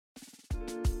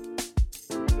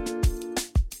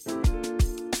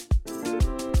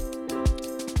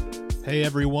Hey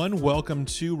everyone, welcome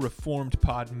to Reformed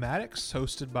Podmatics,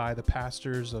 hosted by the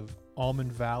pastors of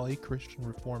Almond Valley Christian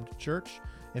Reformed Church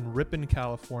in Ripon,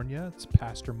 California. It's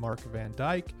Pastor Mark Van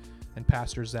Dyke and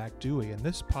Pastor Zach Dewey, and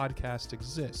this podcast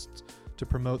exists to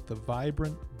promote the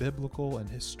vibrant, biblical, and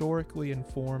historically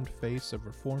informed face of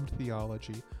Reformed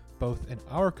theology, both in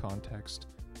our context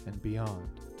and beyond.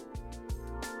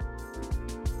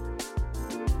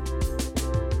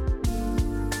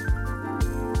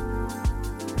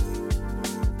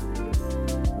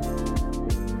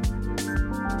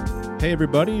 Hey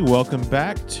everybody, welcome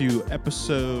back to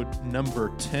episode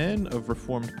number 10 of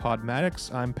Reformed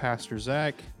Podmatics. I'm Pastor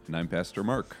Zach. And I'm Pastor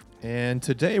Mark. And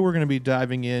today we're going to be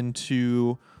diving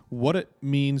into what it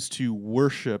means to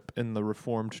worship in the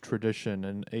Reformed tradition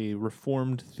and a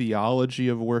Reformed theology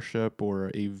of worship or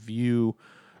a view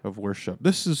of worship.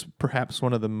 This is perhaps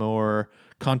one of the more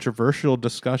controversial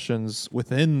discussions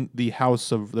within the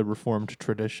house of the Reformed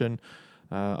tradition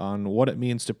on what it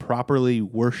means to properly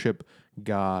worship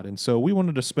God. And so we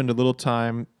wanted to spend a little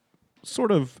time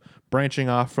sort of branching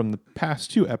off from the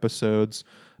past two episodes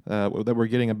that we're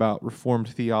getting about Reformed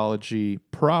theology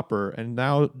proper, and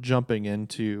now jumping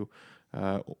into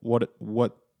what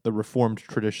the Reformed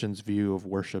tradition's view of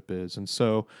worship is. And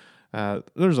so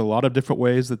there's a lot of different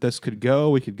ways that this could go.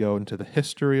 We could go into the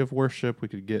history of worship. We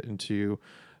could get into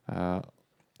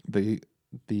the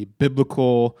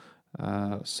biblical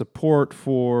support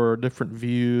for different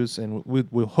views, and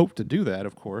we'll hope to do that,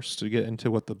 of course, to get into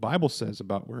what the Bible says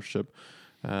about worship.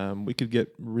 We could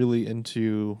get really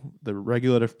into the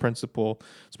regulative principle.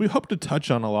 So we hope to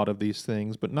touch on a lot of these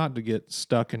things, but not to get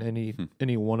stuck in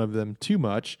any one of them too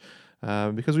much,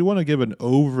 because we want to give an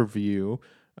overview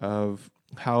of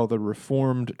how the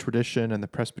Reformed tradition and the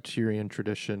Presbyterian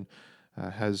tradition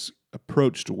has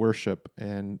approached worship,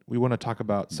 and we want to talk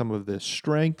about some of the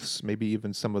strengths, maybe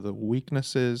even some of the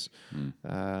weaknesses,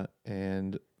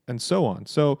 and so on.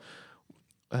 So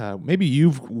maybe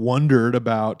you've wondered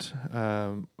about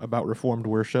Reformed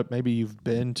worship. Maybe you've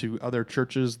been to other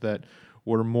churches that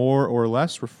were more or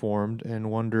less Reformed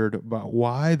and wondered about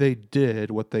why they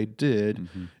did what they did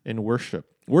in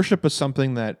worship. Worship is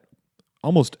something that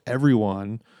almost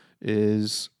everyone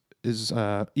is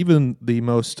even the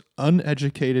most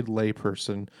uneducated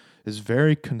layperson is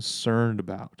very concerned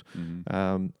about.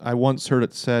 I once heard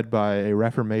it said by a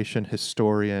Reformation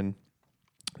historian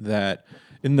that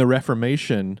in the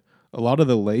Reformation, a lot of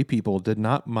the lay people did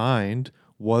not mind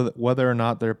whether or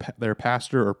not their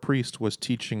pastor or priest was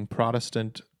teaching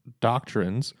Protestant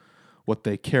doctrines. What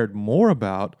they cared more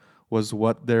about was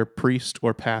what their priest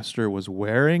or pastor was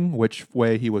wearing, which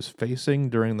way he was facing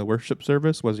during the worship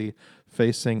service. Was he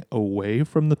facing away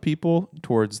from the people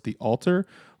towards the altar,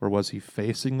 or was he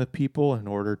facing the people in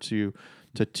order to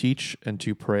teach and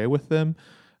to pray with them?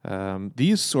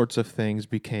 These sorts of things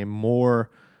became more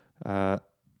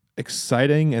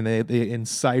exciting, and they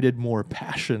incited more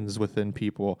passions within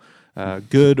people,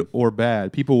 good or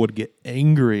bad. People would get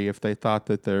angry if they thought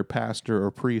that their pastor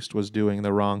or priest was doing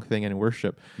the wrong thing in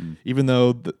worship, even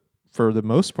though for the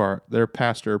most part, their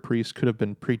pastor or priest could have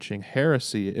been preaching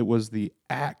heresy. It was the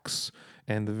acts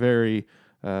and the very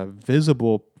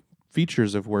visible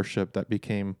features of worship that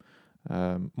became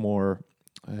more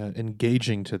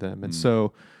engaging to them. And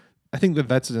so I think that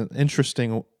that's an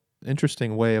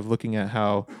interesting way of looking at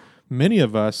how many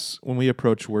of us, when we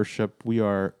approach worship,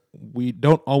 we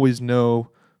don't always know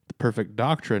the perfect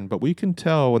doctrine, but we can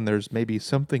tell when there's maybe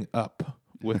something up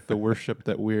with the worship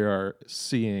that we are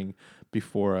seeing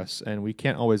before us, and we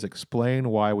can't always explain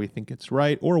why we think it's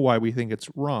right or why we think it's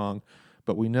wrong,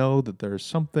 but we know that there's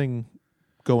something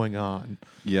going on.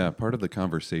 Yeah, part of the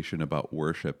conversation about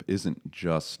worship isn't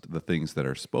just the things that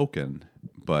are spoken,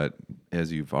 but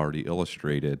as you've already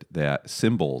illustrated, that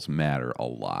symbols matter a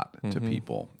lot to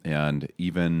people. And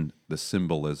even the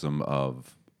symbolism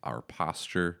of our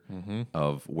posture,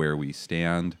 of where we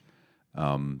stand.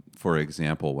 For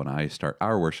example, when I start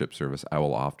our worship service, I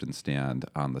will often stand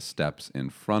on the steps in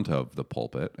front of the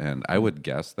pulpit. And I would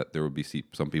guess that there would be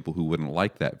some people who wouldn't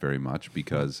like that very much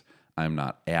because I'm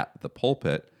not at the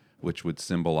pulpit, which would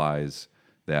symbolize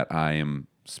that I am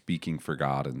speaking for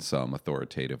God in some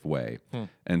authoritative way.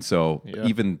 And so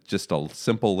even just a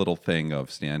simple little thing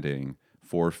of standing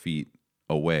 4 feet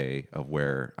away of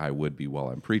where I would be while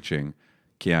I'm preaching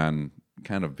can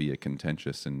kind of be a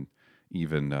contentious and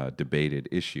even debated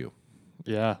issue.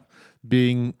 Yeah,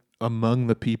 being among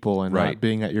the people and not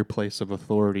being at your place of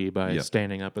authority by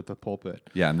standing up at the pulpit.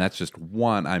 Yeah, and that's just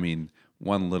one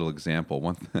little example.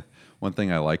 One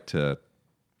thing I like to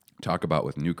talk about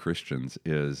with new Christians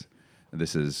is,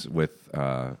 this is with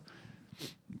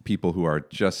people who are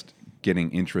just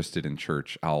getting interested in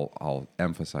church, I'll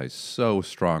emphasize so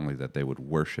strongly that they would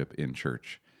worship in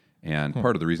church. And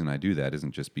part of the reason I do that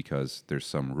isn't just because there's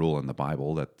some rule in the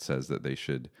Bible that says that they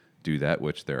should do that,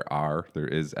 which there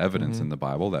is evidence in the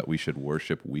Bible that we should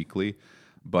worship weekly.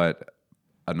 But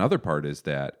another part is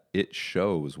that it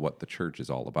shows what the church is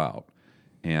all about.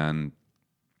 And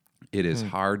it is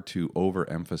hard to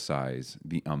overemphasize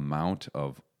the amount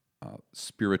of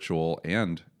spiritual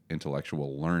and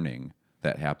intellectual learning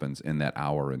that happens in that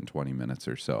hour and 20 minutes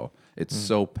or so. It's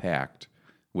so packed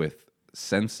with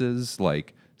senses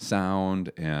like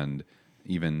sound and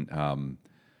even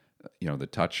the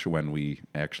touch when we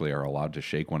actually are allowed to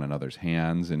shake one another's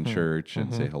hands in church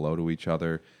and say hello to each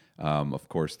other. Of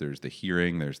course, there's the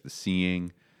hearing, there's the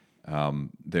seeing.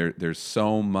 There's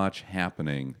so much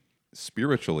happening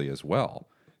spiritually as well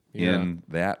in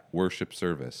that worship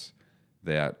service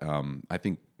that I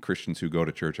think Christians who go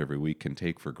to church every week can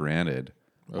take for granted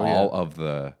of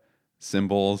the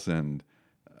symbols and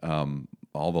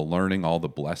all the learning, all the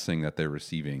blessing that they're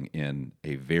receiving in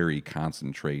a very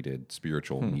concentrated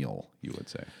spiritual meal, you would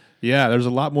say. Yeah, there's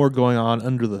a lot more going on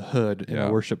under the hood in a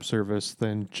worship service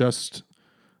than just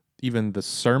even the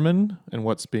sermon and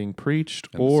what's being preached,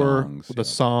 and or the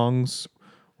songs,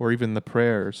 or even the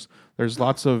prayers. There's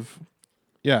lots of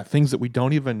things that we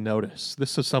don't even notice.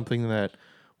 This is something that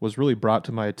was really brought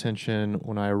to my attention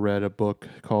when I read a book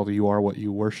called "You Are What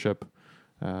You Worship,"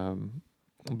 "You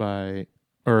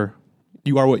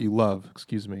Are What You Love,"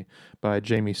 by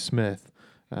Jamie Smith,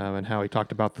 and how he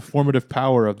talked about the formative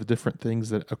power of the different things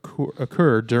that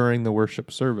occur during the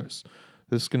worship service.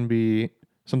 This can be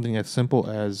something as simple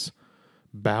as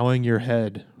bowing your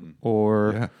head,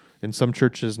 or in some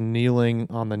churches, kneeling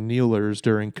on the kneelers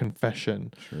during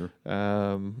confession,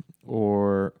 bowing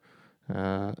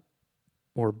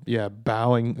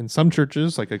in some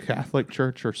churches, like a Catholic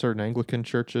church or certain Anglican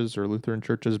churches or Lutheran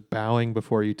churches, bowing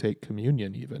before you take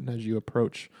communion, even as you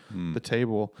approach the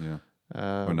table. Yeah.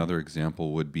 Another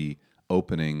example would be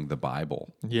opening the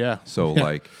Bible. Yeah. So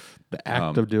like the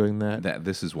act of doing that.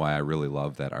 This is why I really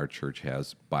love that our church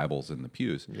has Bibles in the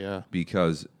pews. Yeah.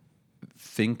 Because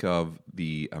think of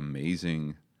the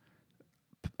amazingly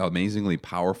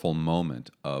powerful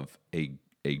moment of a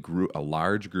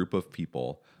large group of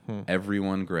people.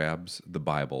 Everyone grabs the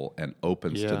Bible and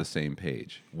opens to the same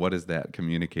page. What is that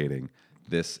communicating?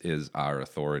 This is our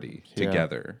authority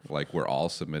together. Like we're all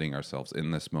submitting ourselves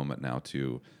in this moment now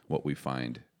to what we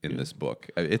find in this book.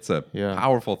 It's a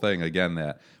powerful thing. Again,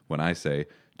 that when I say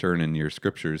turn in your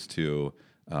scriptures to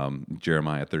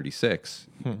Jeremiah 36,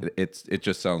 it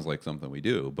just sounds like something we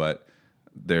do, but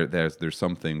there's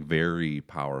something very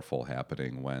powerful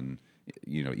happening when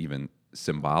even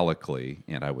symbolically,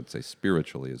 and I would say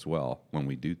spiritually as well, when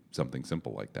we do something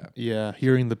simple like that. Yeah,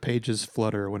 hearing the pages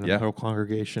flutter when the whole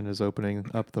congregation is opening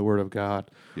up the Word of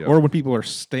God, or when people are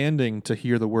standing to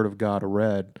hear the Word of God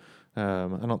read. I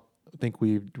don't think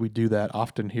we do that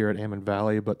often here at Ammon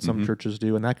Valley, but some churches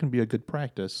do, and that can be a good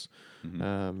practice.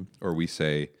 Or we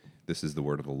say, "This is the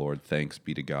word of the Lord, thanks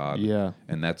be to God." Yeah.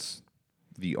 And that's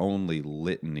the only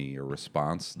litany or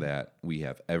response that we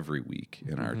have every week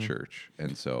in our church.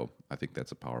 And so I think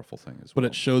that's a powerful thing as well. But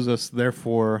it shows us,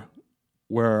 therefore,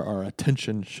 where our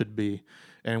attention should be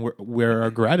and where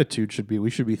our gratitude should be. We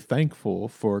should be thankful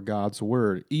for God's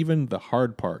word, even the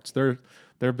hard parts. There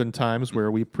have been times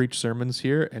where we preach sermons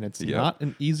here, and it's not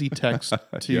an easy text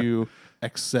to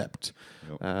accept.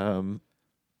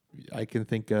 I can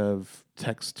think of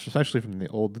texts, especially from the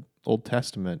Old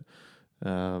Testament,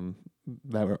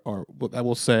 that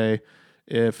will say,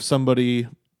 if somebody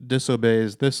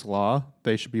disobeys this law,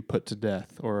 they should be put to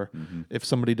death. Or if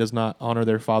somebody does not honor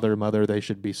their father or mother, they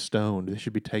should be stoned. They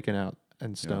should be taken out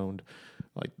and stoned.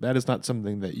 Like, that is not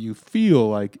something that you feel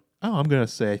like, oh, I'm going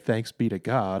to say thanks be to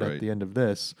God at the end of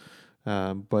this.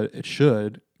 But it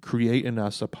should create in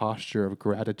us a posture of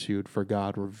gratitude for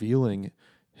God revealing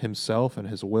himself and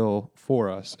his will for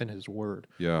us in his word.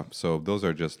 Yeah, so those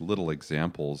are just little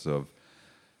examples of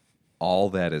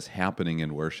all that is happening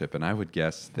in worship. And I would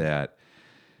guess that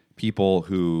people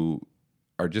who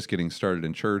are just getting started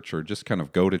in church, or just kind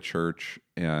of go to church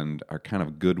and are kind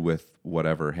of good with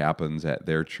whatever happens at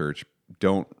their church,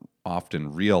 don't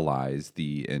often realize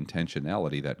the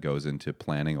intentionality that goes into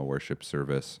planning a worship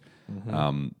service.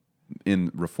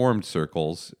 In Reformed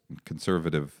circles,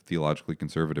 theologically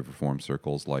conservative Reformed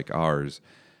circles like ours,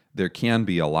 there can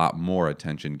be a lot more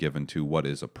attention given to what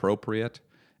is appropriate,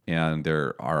 and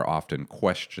there are often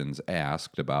questions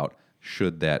asked about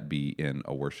should that be in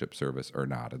a worship service or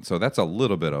not. And so that's a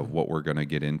little bit of what we're going to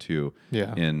get into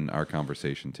in our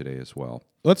conversation today as well.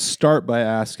 Let's start by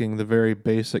asking the very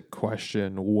basic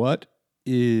question: what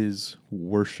is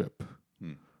worship?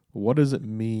 What does it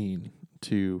mean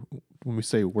when we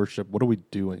say worship? What are we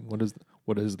doing?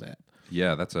 What is that?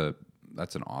 Yeah, that's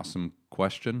an awesome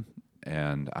question,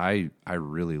 and I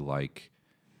really like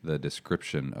the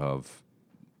description of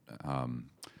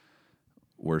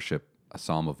worship, a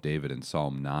Psalm of David in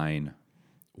Psalm 9,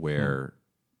 where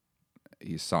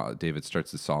David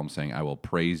starts the psalm saying, "I will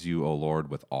praise you, O Lord,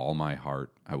 with all my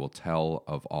heart. I will tell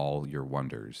of all your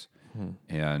wonders."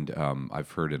 And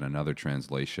I've heard in another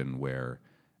translation where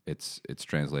it's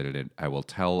translated in, "I will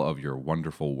tell of your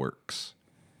wonderful works."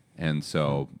 And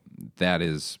so that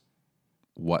is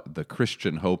what the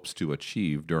Christian hopes to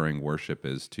achieve during worship,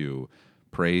 is to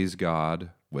praise God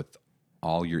with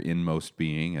all your inmost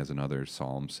being, as another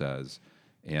psalm says,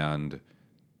 and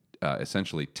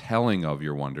essentially telling of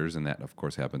your wonders. And that, of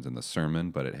course, happens in the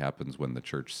sermon, but it happens when the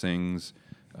church sings.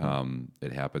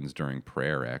 It happens during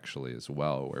prayer, actually, as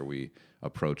well, where we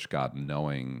approach God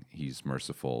knowing He's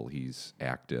merciful, He's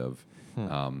active.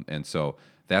 And so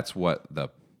that's what the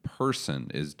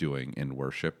person is doing in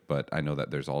worship, but I know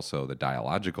that there's also the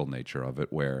dialogical nature of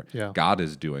it, where God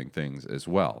is doing things as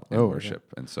well in worship.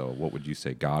 Yeah. And so what would you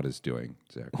say God is doing,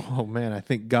 Zach? Oh, man, I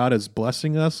think God is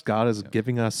blessing us. God is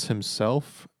giving us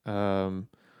Himself. I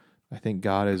think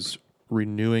God is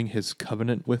renewing His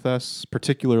covenant with us,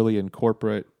 particularly in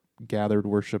corporate gathered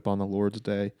worship on the Lord's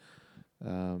Day.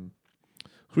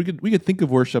 We could think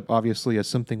of worship, obviously, as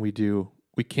something we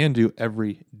can do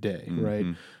every day, right?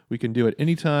 We can do it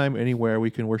anytime, anywhere.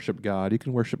 We can worship God. You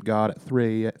can worship God at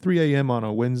 3 a.m. on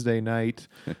a Wednesday night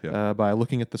by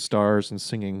looking at the stars and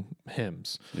singing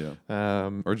hymns.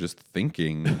 Yeah. Or just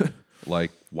thinking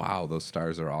like, wow, those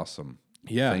stars are awesome.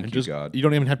 Yeah. Thank you, God. You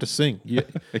don't even have to sing. You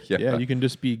can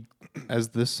just be, as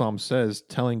this psalm says,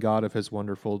 telling God of His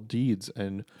wonderful deeds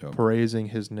and praising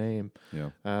His name.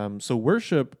 Yeah. So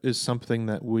worship is something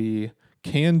that we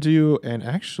can do, and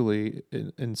actually,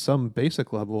 in some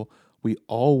basic level, we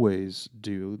always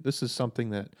do. This is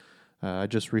something that I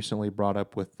just recently brought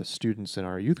up with the students in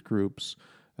our youth groups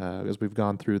as we've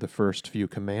gone through the first few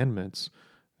commandments.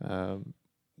 I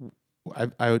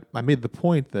made the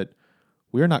point that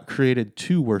we are not created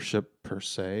to worship per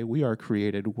se. We are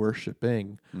created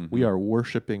worshiping. We are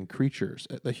worshiping creatures.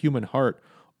 The human heart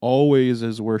always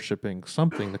is worshiping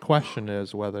something. The question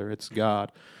is whether it's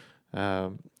God.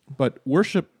 But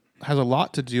worship has a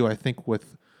lot to do, I think,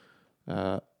 with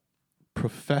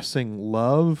professing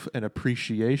love and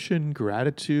appreciation,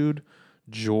 gratitude,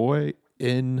 joy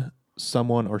in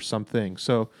someone or something.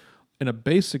 So in a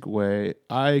basic way,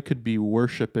 I could be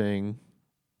worshiping,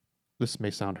 this may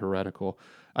sound heretical,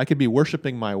 I could be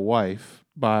worshiping my wife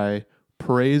by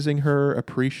praising her,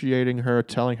 appreciating her,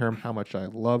 telling her how much I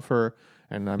love her,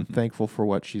 and I'm thankful for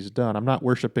what she's done. I'm not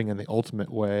worshiping in the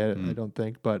ultimate way, I don't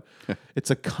think, but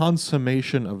it's a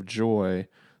consummation of joy.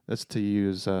 That's to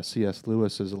use C.S.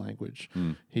 Lewis's language.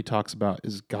 He talks about,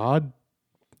 is God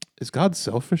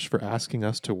selfish for asking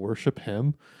us to worship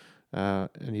Him?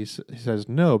 And he says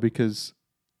no, because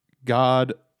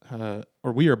God,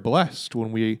 or we are blessed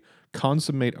when we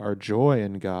consummate our joy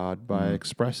in God by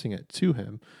expressing it to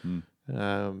Him.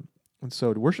 And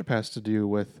so worship has to do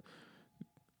with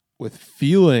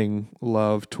feeling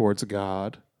love towards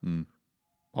God,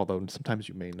 although sometimes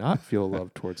you may not feel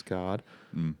love towards God,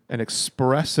 and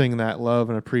expressing that love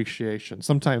and appreciation,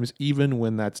 sometimes even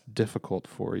when that's difficult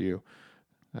for you,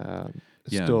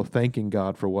 still thanking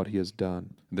God for what He has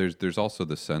done. There's also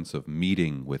the sense of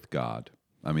meeting with God.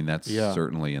 I mean, that's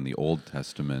certainly in the Old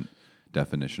Testament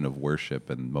definition of worship,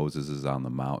 and Moses is on the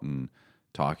mountain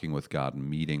talking with God and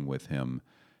meeting with Him,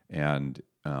 and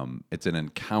it's an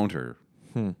encounter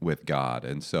with God.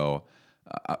 And so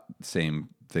same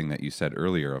thing that you said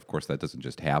earlier, of course, that doesn't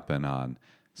just happen on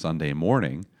Sunday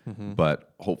morning,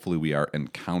 but hopefully we are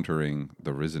encountering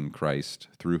the risen Christ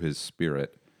through His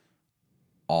Spirit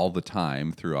all the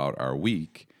time throughout our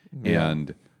week.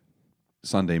 And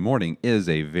Sunday morning is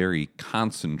a very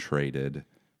concentrated,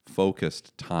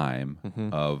 focused time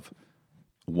of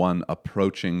one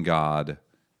approaching God,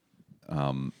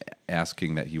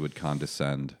 asking that He would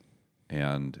condescend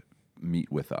and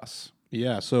meet with us.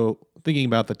 Yeah, so thinking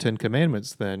about the 10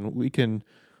 Commandments, then we can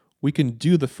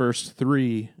do the first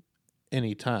 3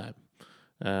 anytime.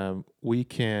 We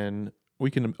can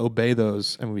obey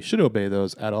those, and we should obey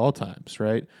those at all times,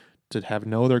 right? To have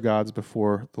no other gods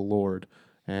before the Lord,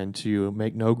 and to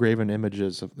make no graven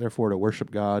images, therefore to worship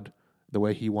God the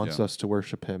way He wants us to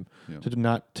worship Him, to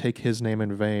not take His name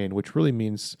in vain, which really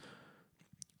means,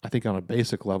 I think on a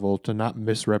basic level, to not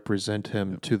misrepresent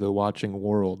Him to the watching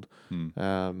world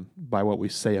by what we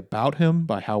say about Him,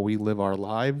 by how we live our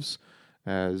lives,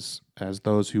 as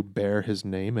those who bear his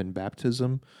name in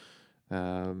baptism.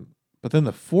 But then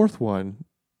the fourth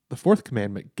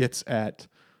commandment gets at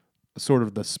sort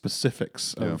of the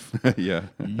specifics of Yeah.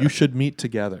 you should meet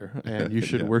together and you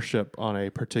should Yeah. worship on a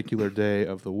particular day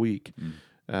of the week.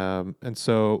 Mm. And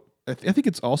so I think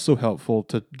it's also helpful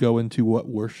to go into what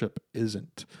worship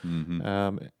isn't.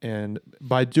 Mm-hmm. And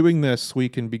by doing this, we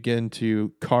can begin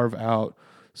to carve out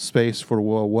space for,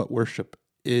 well, what worship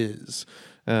is.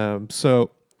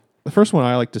 So the first one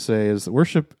I like to say is that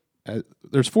worship,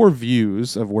 there's 4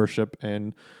 views of worship,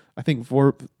 and I think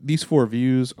these 4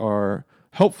 views are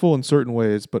helpful in certain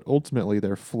ways, but ultimately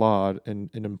they're flawed in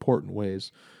important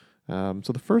ways. So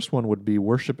the first one would be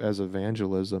worship as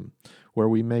evangelism, where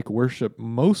we make worship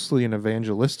mostly an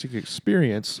evangelistic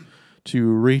experience to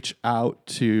reach out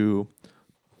to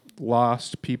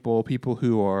lost people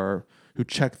who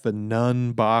check the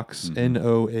none box,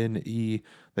 NONE.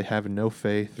 They have no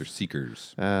faith. They're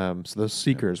seekers. So those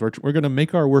seekers, we're going to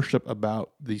make our worship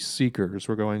about these seekers.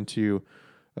 We're going to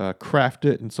craft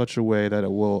it in such a way that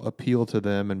it will appeal to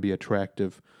them and be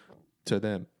attractive to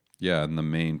them. Yeah, and the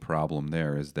main problem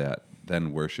there is that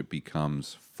then worship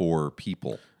becomes for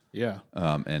people. Yeah.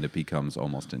 And it becomes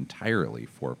almost entirely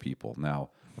for people. Now,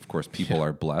 of course, people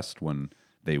are blessed when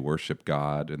they worship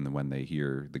God and when they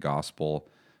hear the gospel,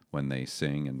 when they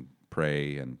sing and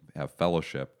pray and have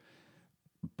fellowship.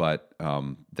 But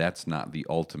that's not the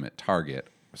ultimate target,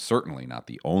 certainly not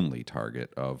the only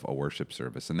target of a worship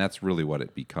service. And that's really what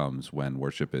it becomes when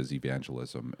worship is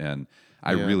evangelism. And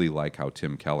I really like how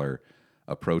Tim Keller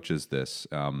approaches this,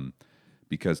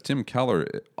 because Tim Keller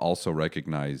also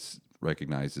recognizes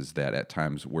that at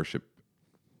times worship,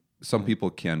 some people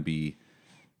can be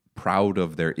proud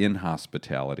of their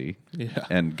inhospitality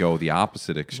and go the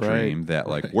opposite extreme, that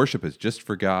like worship is just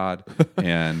for God,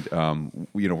 and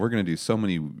we're going to do so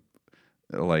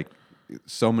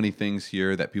many things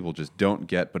here that people just don't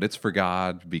get, but it's for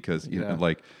God because you know,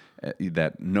 like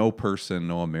that no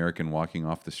American walking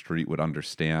off the street would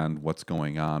understand what's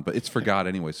going on, but it's for God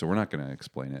anyway, so we're not going to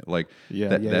explain it. Like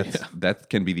that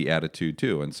can be the attitude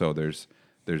too, and so there's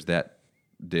that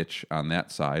ditch on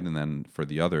that side, and then for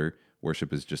the other,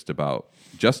 worship is just about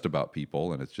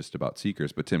people, and it's just about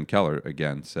seekers. But Tim Keller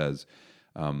again says,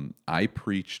 I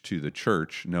preach to the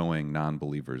church knowing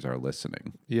non-believers are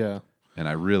listening. Yeah. And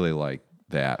I really like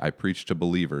that. I preach to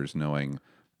believers knowing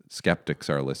skeptics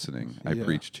are listening. I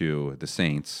preach to the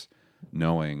saints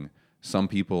knowing some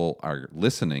people are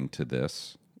listening to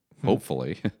this,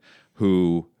 hopefully,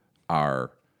 who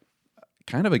are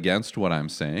kind of against what I'm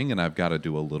saying, and I've got to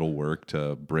do a little work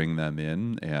to bring them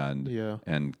in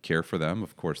and care for them.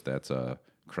 Of course, that's a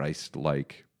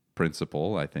Christ-like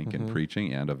principle, I think, in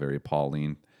preaching, and a very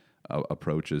Pauline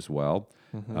approach as well.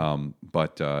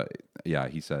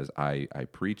 He says, I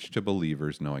preach to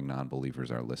believers knowing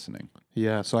non-believers are listening.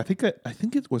 Yeah, so I think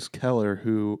it was Keller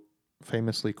who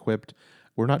famously quipped,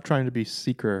 "We're not trying to be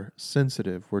seeker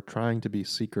sensitive. We're trying to be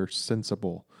seeker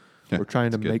sensible. We're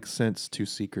trying to make sense to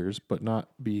seekers, but not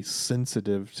be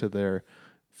sensitive to their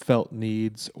felt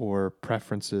needs or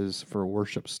preferences for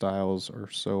worship styles or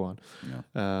so on."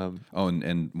 Yeah.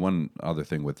 And one other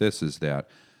thing with this is that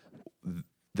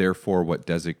therefore, what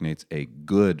designates a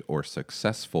good or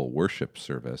successful worship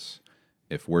service,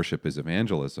 if worship is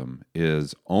evangelism,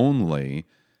 is only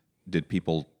did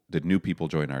new people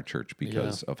join our church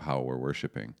because of how we're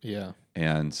worshiping. Yeah.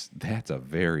 And that's a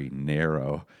very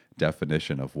narrow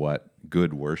definition of what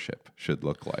good worship should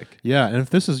look like. Yeah, and if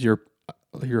this is your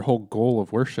whole goal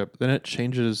of worship, then it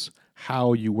changes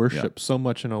how you worship so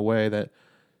much in a way that,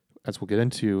 as we'll get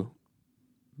into,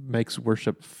 makes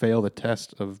worship fail the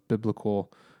test of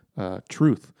biblical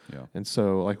truth. Yeah. And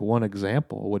so, like, one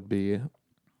example would be,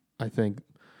 I think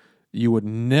you would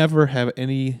never have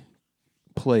any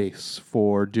place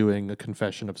for doing a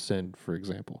confession of sin, for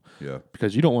example. Yeah.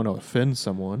 Because you don't want to offend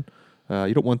someone.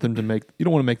 You don't want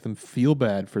to make them feel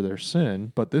bad for their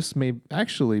sin, but this may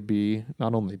actually be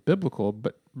not only biblical,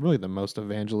 but really the most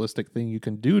evangelistic thing you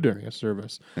can do during a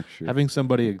service. Sure. Having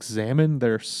somebody examine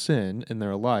their sin in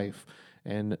their life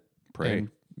and pray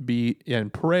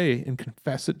and pray and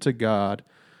confess it to God,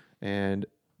 and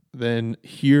then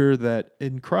hear that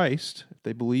in Christ, if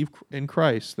they believe in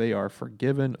Christ, they are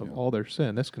forgiven of all their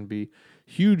sin. This can be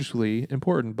hugely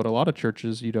important, but a lot of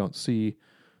churches you don't see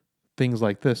things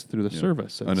like this through the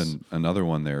service. And another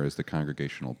one there is the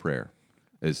congregational prayer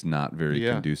is not very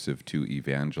conducive to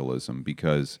evangelism,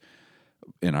 because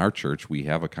in our church we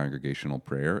have a congregational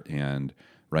prayer, and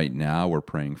right now we're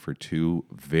praying for 2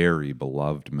 very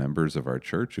beloved members of our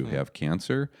church who have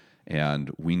cancer, and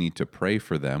we need to pray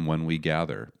for them when we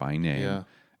gather by name.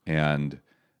 And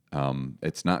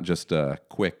It's not just a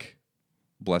quick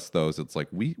bless those. It's like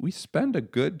we spend a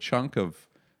good chunk of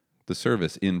the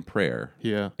service in prayer.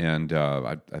 Yeah. And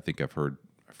I think I've heard,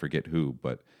 I forget who,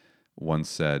 but one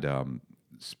said,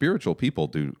 spiritual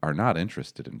people are not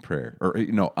interested in prayer, or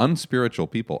unspiritual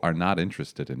people are not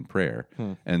interested in prayer.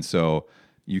 And so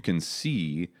you can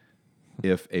see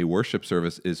if a worship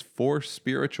service is for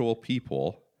spiritual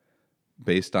people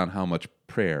based on how much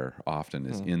prayer often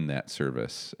is in that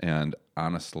service. And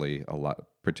honestly, a lot,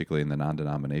 particularly in the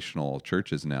non-denominational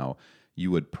churches now, you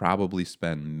would probably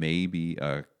spend maybe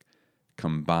a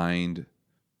combined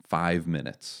 5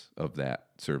 minutes of that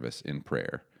service in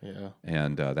prayer. Yeah.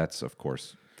 And that's, of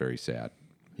course, very sad.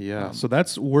 Yeah. So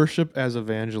that's worship as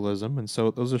evangelism. And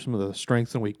so those are some of the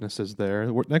strengths and weaknesses there.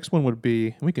 The next one would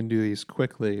be, we can do these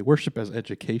quickly, worship as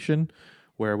education,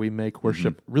 where we make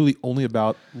worship really only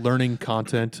about learning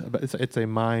content. It's a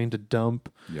mind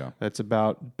dump. Yeah. It's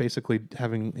about basically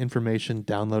having information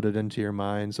downloaded into your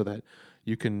mind so that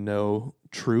you can know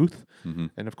truth.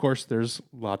 And of course, there's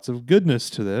lots of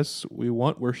goodness to this. We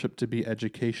want worship to be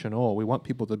educational. We want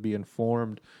people to be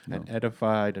informed and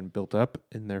edified and built up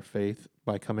in their faith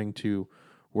by coming to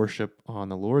worship on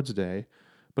the Lord's Day.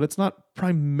 But it's not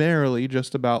primarily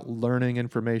just about learning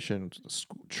information.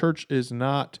 Church is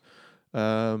not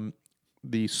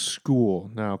the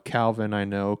school. Now, Calvin, I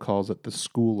know, calls it the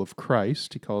school of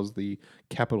Christ. He calls the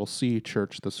capital C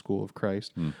church the school of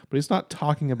Christ. But he's not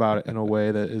talking about it in a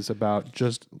way that is about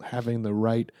just having the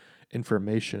right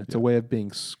information. It's a way of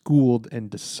being schooled and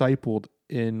discipled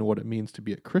in what it means to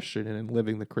be a Christian and in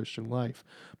living the Christian life.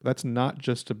 But that's not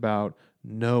just about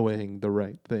knowing the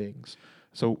right things.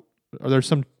 So are there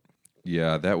some...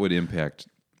 Yeah, that would impact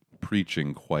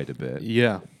preaching quite a bit.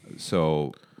 Yeah.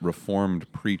 So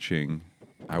Reformed preaching,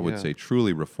 I would say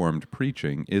truly Reformed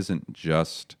preaching, isn't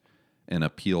just an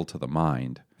appeal to the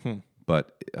mind,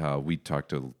 but we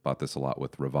talked about this a lot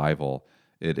with revival.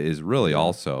 It is really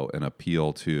also an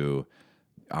appeal to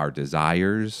our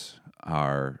desires,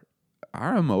 our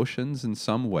emotions in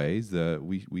some ways. That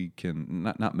we can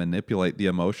not manipulate the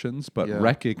emotions, but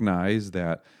recognize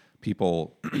that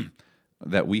people...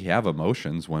 that we have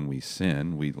emotions when we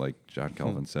sin. We, like John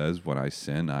Calvin says, when I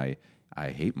sin, I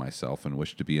hate myself and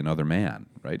wish to be another man,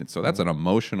 right? And so that's an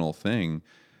emotional thing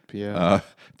to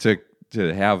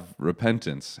have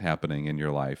repentance happening in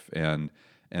your life. And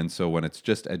so when it's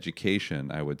just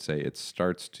education, I would say it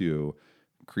starts to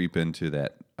creep into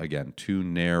that, again, too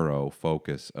narrow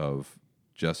focus of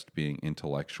just being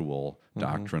intellectual,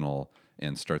 doctrinal,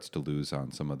 and starts to lose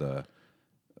on some of the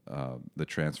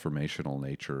transformational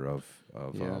nature of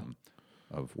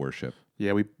worship.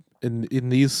 Yeah, in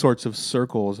these sorts of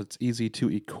circles, it's easy to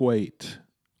equate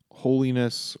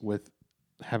holiness with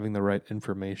having the right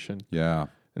information. Yeah.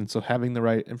 And so having the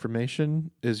right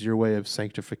information is your way of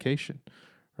sanctification,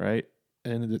 right?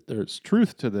 And there's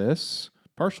truth to this,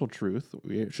 partial truth.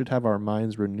 We should have our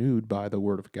minds renewed by the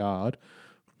Word of God,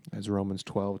 as Romans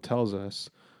 12 tells us.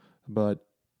 But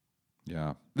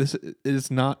this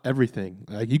is not everything.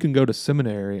 Like, you can go to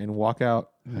seminary and walk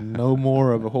out no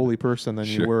more of a holy person than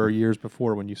you were years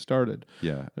before when you started.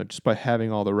 Yeah. Just by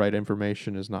having all the right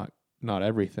information is not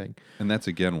everything. And that's,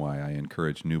 again, why I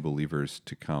encourage new believers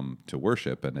to come to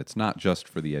worship. And it's not just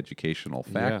for the educational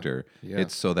factor. Yeah.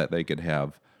 It's so that they could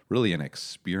have really an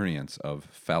experience of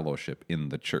fellowship in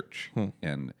the church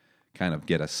and kind of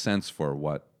get a sense for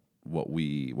what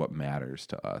matters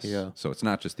to us. Yeah. So it's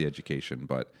not just the education,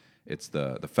 but it's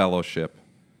the fellowship,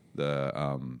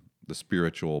 the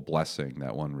spiritual blessing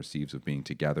that one receives of being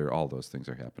together. All those things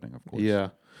are happening, of course. Yeah.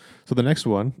 So the next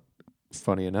one,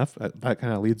 funny enough, that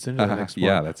kind of leads into the next one.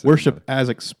 Yeah, that's worship as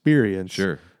experience.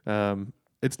 Sure.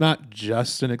 It's not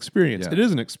just an experience. Yeah. It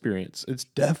is an experience. It's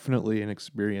definitely an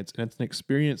experience, and it's an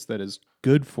experience that is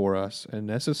good for us and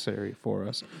necessary for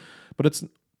us.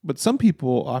 But some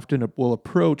people often will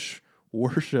approach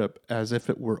worship as if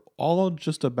it were all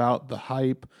just about the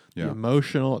hype, the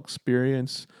emotional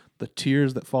experience, the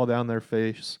tears that fall down their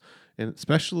face, and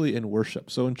especially in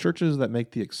worship. So in churches that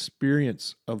make the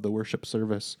experience of the worship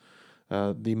service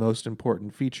the most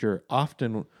important feature,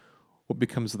 often what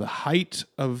becomes the height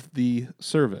of the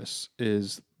service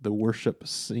is the worship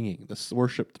singing, the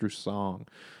worship through song.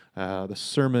 The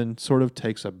sermon sort of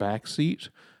takes a back seat.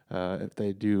 If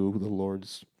they do the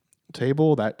Lord's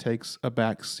table, that takes a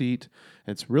back seat.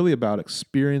 It's really about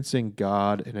experiencing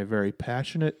God in a very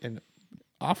passionate and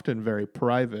often very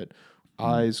private,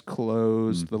 eyes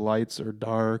closed, the lights are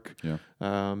dark.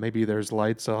 Yeah. Maybe there's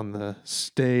lights on the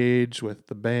stage with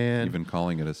the band. Even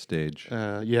calling it a stage.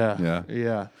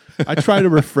 Yeah. I try to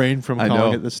refrain from I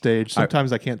calling know. it the stage.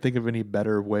 Sometimes I can't think of any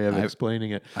better way of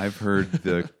explaining it. I've heard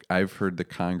the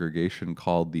congregation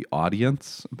called the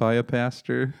audience by a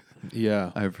pastor.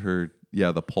 Yeah. I've heard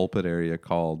the pulpit area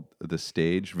called the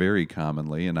stage very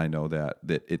commonly, and I know that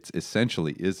it's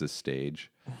essentially is a stage.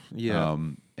 Yeah.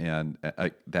 And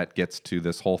that gets to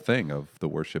this whole thing of the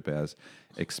worship as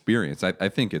experience. I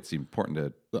think it's important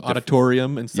to The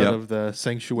auditorium instead of the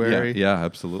sanctuary. Yeah,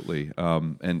 absolutely.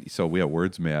 And so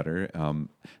words matter.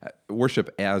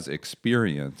 Worship as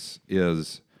experience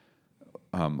is.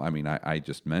 I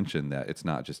just mentioned that it's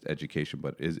not just education,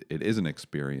 but it is an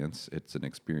experience. It's an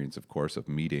experience, of course, of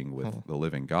meeting with the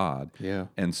living God. Yeah.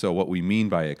 And so what we mean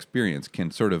by experience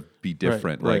can sort of be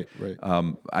different. Right.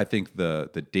 I think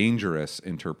the dangerous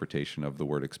interpretation of the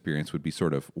word experience would be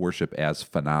sort of worship as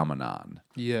phenomenon.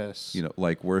 Yes.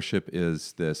 Like worship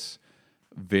is this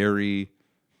very,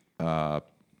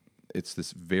 it's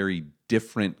this very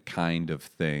different kind of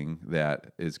thing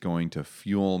that is going to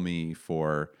fuel me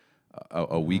for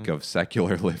a week of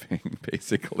secular living,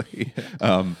 basically.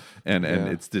 And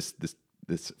it's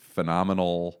this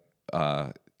phenomenal,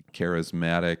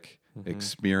 charismatic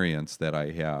experience that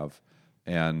I have.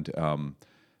 And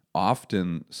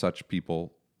often such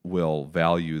people will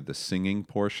value the singing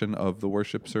portion of the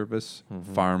worship service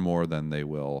far more than they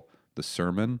will the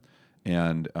sermon.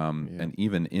 And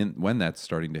even when that's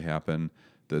starting to happen,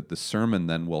 the sermon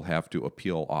then will have to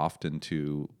appeal often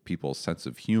to people's sense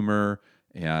of humor.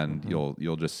 And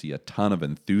you'll just see a ton of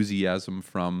enthusiasm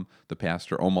from the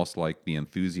pastor, almost like the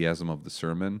enthusiasm of the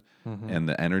sermon, and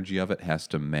the energy of it has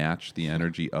to match the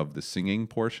energy of the singing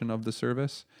portion of the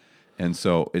service. And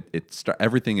so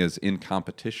everything is in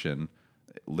competition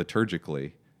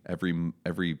liturgically.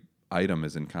 Every item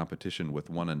is in competition with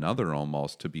one another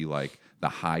almost to be like the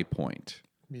high point.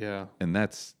 Yeah. And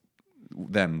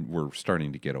then we're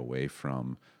starting to get away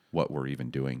from what we're even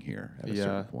doing here at a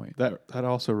certain point. That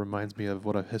also reminds me of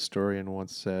what a historian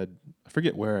once said. I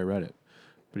forget where I read it,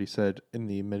 but he said, in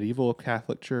the medieval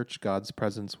Catholic Church, God's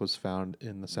presence was found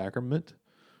in the sacrament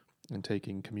and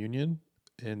taking communion.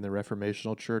 In the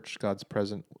Reformational Church, God's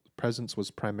presence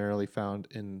was primarily found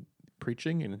in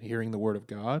preaching and hearing the Word of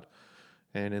God.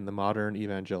 And in the modern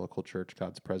evangelical church,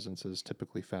 God's presence is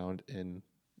typically found in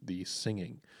the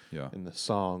singing, in the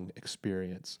song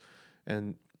experience.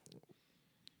 And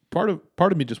part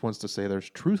of me just wants to say there's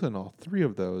truth in all three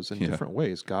of those in different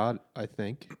ways. God, I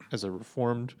think, as a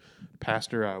Reformed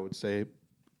pastor, I would say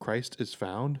Christ is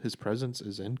found. His presence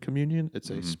is in communion. It's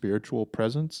a spiritual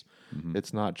presence.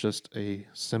 It's not just a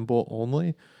symbol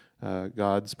only.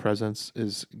 God's presence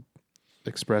is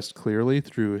expressed clearly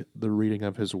through the reading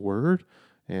of his word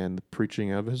and the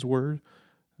preaching of his word.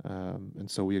 And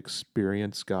so we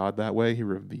experience God that way. He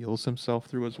reveals himself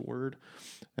through his word.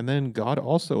 And then God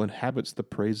also inhabits the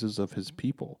praises of his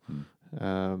people.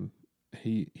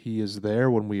 He is there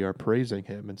when we are praising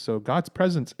him. And so God's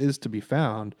presence is to be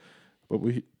found, but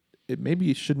it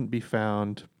maybe shouldn't be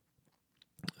found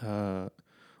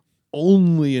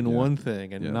only in one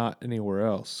thing and not anywhere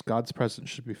else. God's presence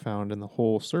should be found in the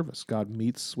whole service. God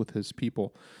meets with his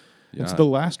people. And so the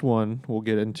last one we'll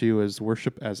get into is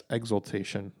worship as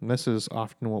exaltation. And this is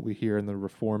often what we hear in the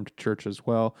Reformed Church as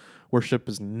well. Worship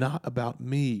is not about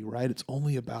me, right? It's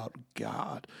only about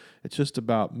God. It's just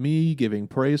about me giving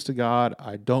praise to God.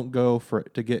 I don't go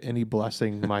to get any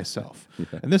blessing myself.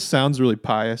 And this sounds really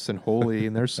pious and holy,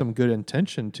 and there's some good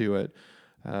intention to it.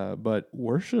 But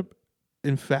worship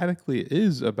emphatically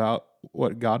is about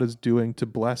what God is doing to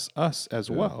bless us as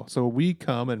well. So we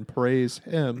come and praise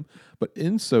him, but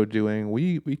in so doing,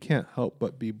 we can't help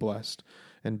but be blessed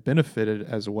and benefited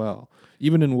as well.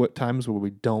 Even in what times where we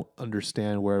don't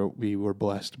understand where we were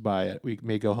blessed by it, we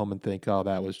may go home and think, oh,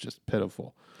 that was just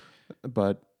pitiful.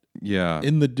 But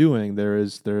in the doing, there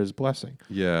is blessing.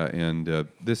 Yeah, and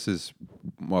this is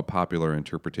a popular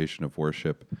interpretation of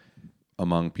worship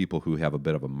among people who have a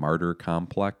bit of a martyr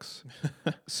complex.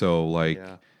 So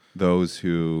those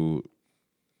who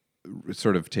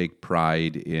sort of take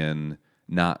pride in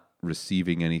not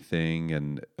receiving anything.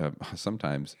 And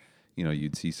sometimes,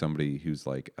 you'd see somebody who's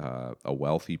like a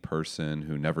wealthy person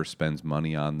who never spends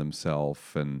money on themselves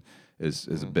and is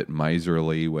a bit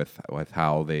miserly with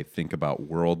how they think about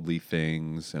worldly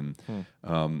things.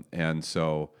 And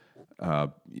so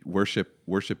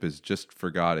worship is just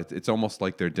for God. It's almost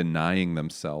like they're denying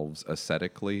themselves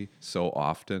ascetically so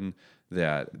often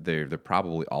that they're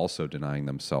probably also denying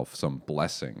themselves some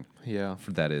blessing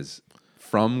that is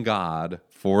from God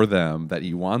for them that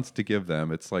he wants to give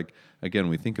them. It's like, again,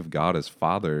 we think of God as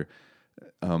Father,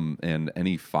 and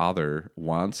any father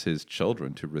wants his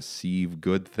children to receive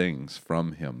good things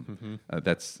from him.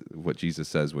 That's what Jesus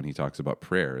says when he talks about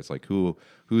prayer. It's like,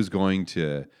 who's going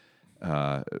to,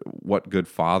 what good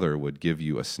father would give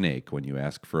you a snake when you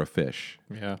ask for a fish?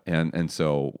 Yeah. And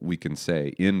so we can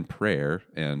say in prayer,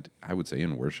 and I would say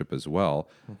in worship as well,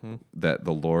 that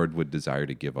the Lord would desire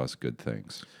to give us good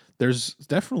things. There's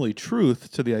definitely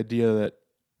truth to the idea that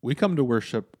we come to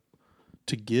worship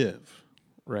to give,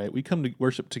 right? We come to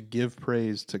worship to give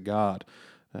praise to God.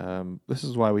 This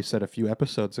is why we said a few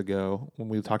episodes ago when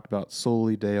we talked about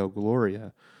Soli Deo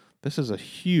Gloria, this is a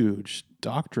huge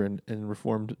doctrine in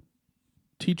Reformed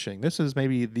teaching. This is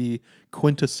maybe the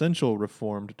quintessential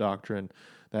Reformed doctrine,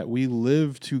 that we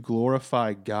live to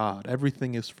glorify God.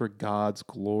 Everything is for God's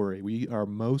glory. We are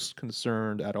most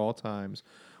concerned at all times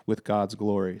with God's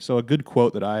glory. So a good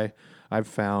quote that I've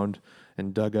found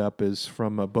and dug up is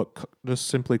from a book just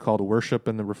simply called Worship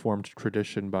in the Reformed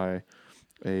Tradition by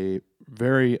a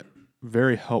very,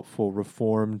 very helpful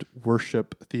Reformed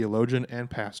worship theologian and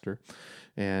pastor.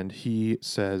 And he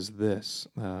says this,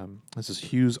 this is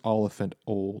Hughes Oliphant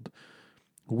Old.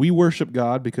 We worship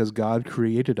God because God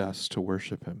created us to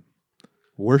worship him.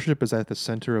 Worship is at the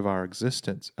center of our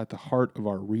existence, at the heart of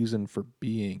our reason for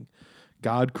being.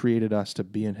 God created us to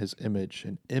be in his image,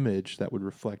 an image that would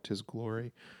reflect his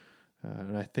glory.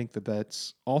 And I think that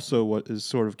that's also what is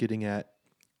sort of getting at,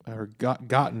 or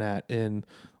gotten at in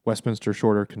Westminster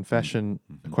Shorter Confession,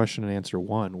 question and answer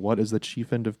 1. What is the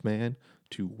chief end of man?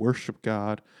 To worship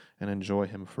God and enjoy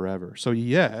him forever. So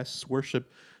yes,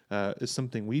 worship is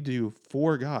something we do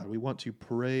for God. We want to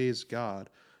praise God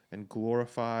and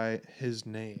glorify his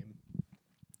name.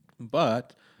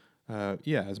 But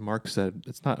as Mark said,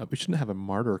 it's not. We shouldn't have a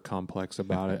martyr complex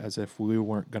about it, as if we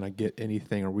weren't going to get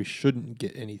anything, or we shouldn't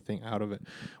get anything out of it.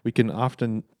 We can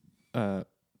often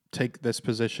take this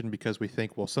position because we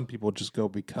think, well, some people just go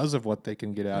because of what they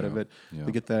can get out of it. Yeah.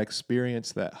 They get that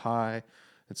experience, that high.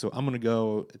 And so I'm going to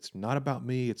go, it's not about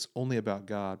me, it's only about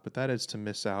God. But that is to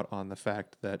miss out on the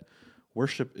fact that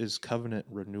worship is covenant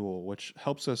renewal, which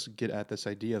helps us get at this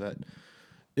idea that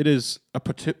it is a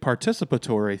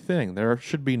participatory thing. There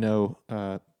should be no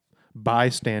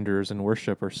bystanders in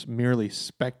worship, or merely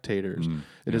spectators.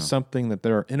 It is something that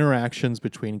there are interactions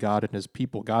between God and his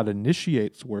people. God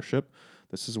initiates worship.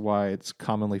 This is why it's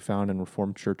commonly found in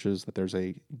Reformed churches that there's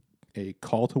a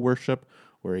call to worship,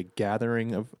 or a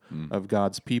gathering of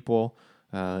God's people,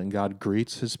 and God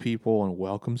greets his people and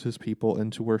welcomes his people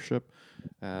into worship.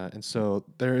 And so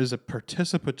there is a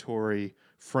participatory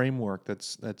framework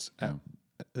that's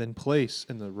in place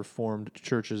in the Reformed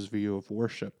Church's view of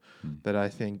worship that I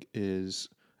think is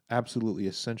absolutely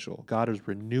essential. God is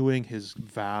renewing his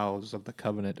vows of the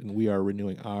covenant, and we are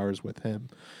renewing ours with him.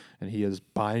 And he is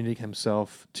binding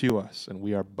himself to us, and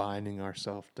we are binding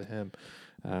ourselves to him.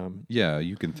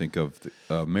 You can think of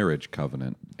a marriage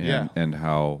covenant, and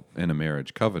how in a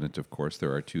marriage covenant, of course,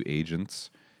 there are two agents,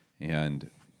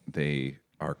 and they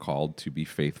are called to be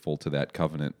faithful to that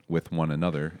covenant with one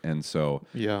another. And so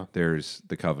there's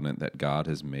the covenant that God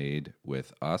has made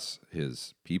with us,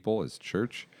 his people, his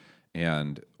church,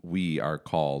 and we are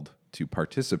called to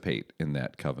participate in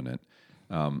that covenant.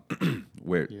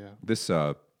 Where this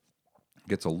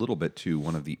gets a little bit to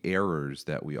one of the errors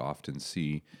that we often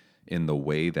see in the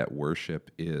way that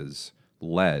worship is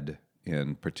led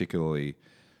in particularly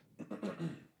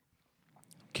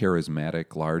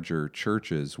charismatic, larger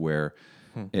churches, where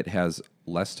it has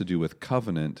less to do with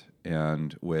covenant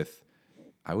and with,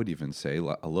 I would even say,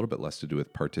 a little bit less to do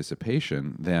with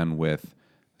participation than with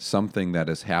something that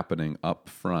is happening up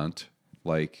front,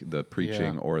 like the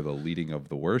preaching or the leading of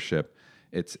the worship.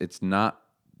 It's not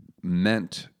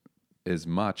meant as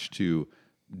much to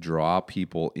draw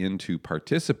people into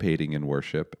participating in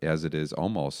worship as it is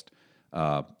almost,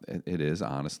 it is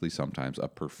honestly sometimes a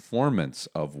performance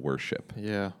of worship.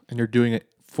 Yeah, and you're doing it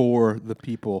for the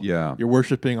people. Yeah. You're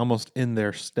worshiping almost in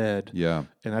their stead. Yeah.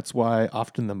 And that's why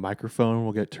often the microphone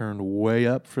will get turned way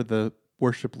up for the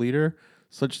worship leader,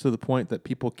 such to the point that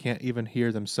people can't even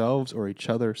hear themselves or each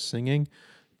other singing.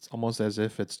 It's almost as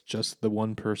if it's just the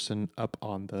one person up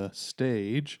on the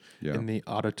stage in the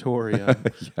auditorium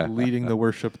leading the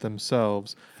worship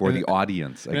themselves. For the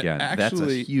audience, again. That's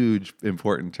a huge,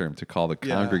 important term, to call the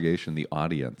congregation the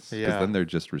audience, because then they're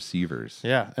just receivers.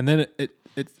 Yeah, and then it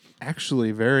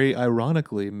actually very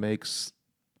ironically makes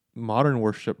modern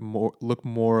worship look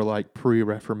more like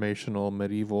pre-Reformational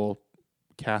medieval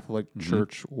Catholic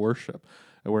church worship,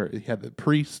 where you had the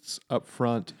priests up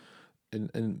front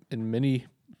in many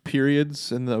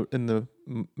periods in the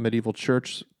medieval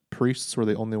church, priests were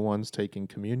the only ones taking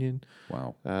communion.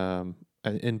 Wow.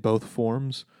 In both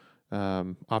forms.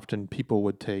 Often people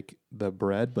would take the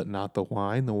bread, but not the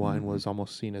wine. The wine was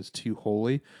almost seen as too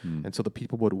holy. And so the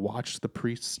people would watch the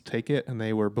priests take it, and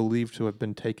they were believed to have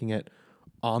been taking it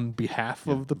on behalf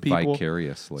of the people.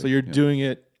 Vicariously. So you're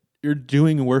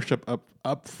doing worship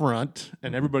up front,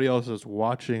 and everybody else is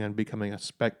watching and becoming a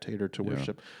spectator to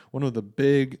worship. One of the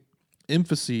big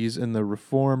emphases in the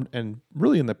Reformed and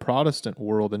really in the Protestant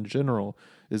world in general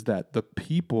is that the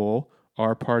people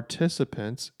are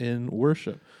participants in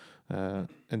worship.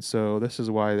 And so this is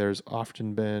why there's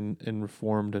often been in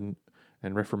Reformed and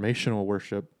Reformational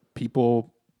worship,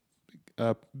 people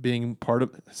being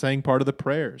saying part of the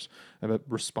prayers,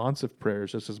 responsive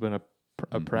prayers. This has been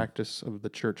a practice of the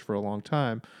church for a long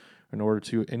time in order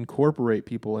to incorporate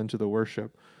people into the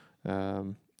worship.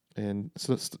 And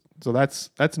so that's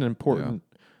an important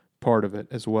part of it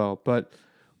as well. But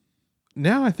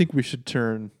now I think we should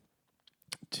turn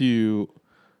to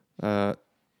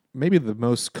maybe the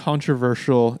most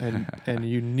controversial and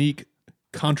unique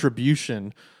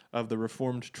contribution of the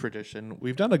Reformed tradition.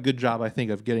 We've done a good job, I think,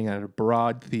 of getting at a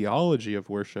broad theology of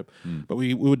worship, but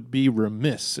we would be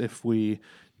remiss if we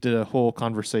did a whole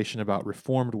conversation about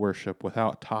Reformed worship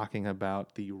without talking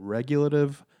about the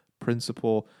regulative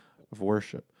principle of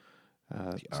worship.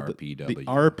 The RPW. The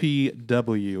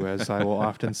RPW, as I will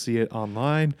often see it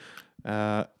online.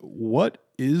 What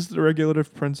is the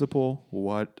regulative principle?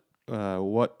 What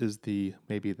is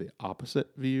maybe the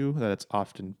opposite view that it's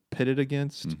often pitted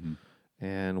against?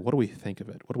 And what do we think of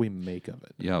it? What do we make of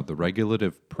it? Yeah, the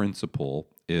regulative principle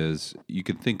is, you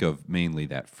can think of mainly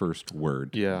that first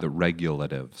word, the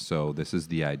regulative. So this is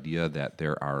the idea that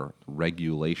there are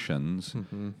regulations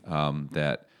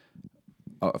that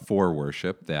for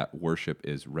worship, that worship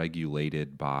is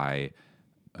regulated by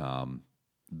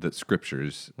the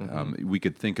scriptures. We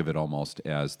could think of it almost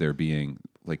as there being,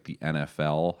 like the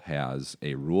NFL has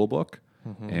a rule book,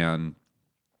 and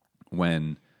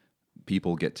when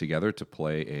people get together to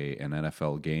play an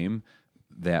NFL game,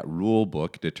 that rule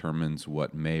book determines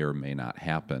what may or may not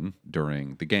happen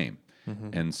during the game.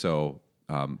 And so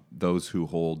those who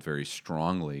hold very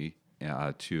strongly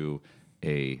to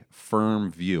a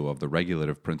firm view of the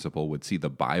regulative principle would see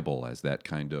the Bible as that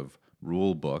kind of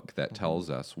rule book that tells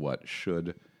us what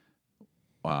should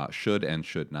and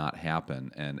should not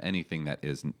happen, and anything that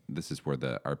isn't. This is where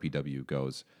the RPW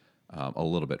goes a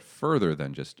little bit further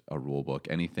than just a rule book.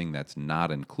 Anything that's not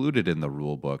included in the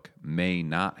rule book may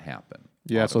not happen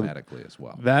automatically as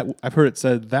well. That I've heard it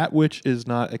said, that which is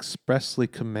not expressly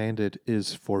commanded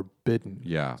is forbidden.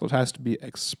 Yeah. So it has to be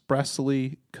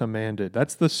expressly commanded.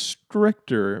 That's the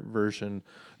stricter version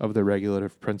of the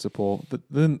regulative principle.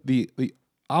 Then the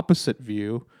opposite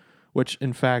view, which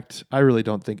in fact I really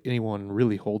don't think anyone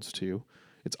really holds to,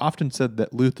 it's often said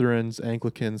that Lutherans,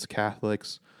 Anglicans,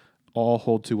 Catholics all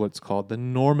hold to what's called the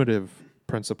normative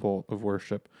principle of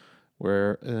worship,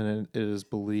 where it is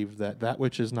believed that that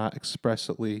which is not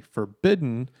expressly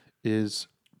forbidden is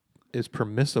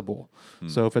permissible.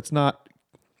 So if it's not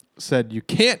said you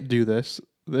can't do this,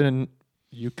 then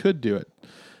you could do it.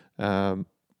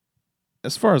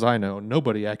 As far as I know,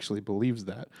 nobody actually believes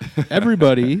that.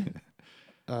 Everybody,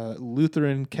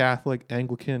 Lutheran, Catholic,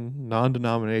 Anglican,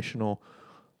 non-denominational,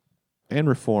 and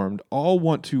Reformed, all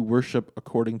want to worship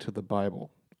according to the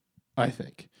Bible, I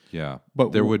think. Yeah,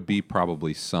 but there would be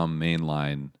probably some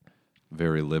mainline,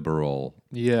 very liberal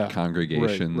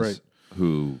congregations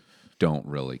who don't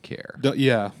really care.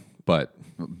 But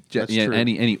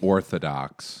any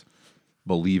Orthodox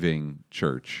believing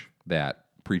church that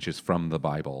preaches from the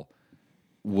Bible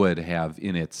would have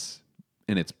in its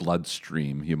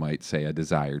bloodstream, you might say, a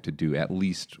desire to do at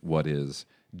least what is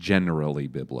generally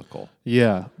biblical.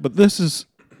 Yeah, but this is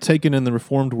taken in the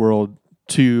Reformed world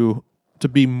to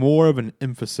be more of an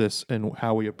emphasis in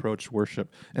how we approach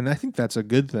worship, and I think that's a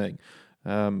good thing.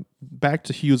 Back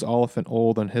to Hughes Oliphant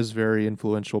Old and his very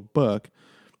influential book,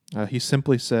 he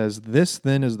simply says, "This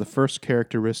then is the first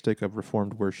characteristic of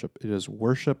Reformed worship. It is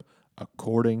worship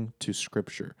according to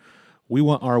Scripture. We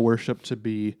want our worship to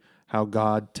be how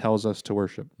God tells us to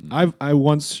worship." I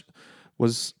once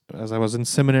was, as I was in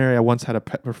seminary, I once had a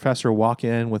professor walk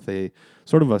in with a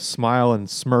sort of a smile and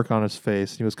smirk on his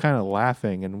face. He was kind of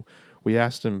laughing, and we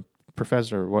asked him,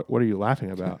 "Professor, what are you laughing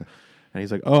about?" And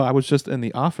he's like, "Oh, I was just in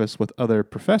the office with other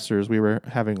professors. We were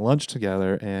having lunch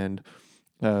together, and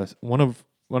one of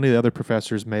the other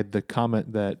professors made the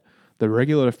comment that the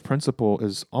regulative principle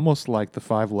is almost like the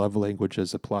 5 love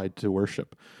languages applied to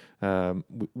worship.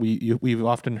 We've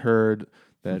often heard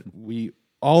that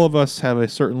all of us have a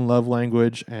certain love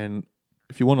language, and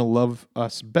if you want to love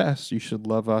us best, you should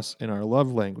love us in our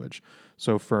love language.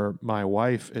 So for my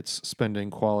wife, it's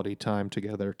spending quality time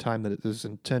together, time that is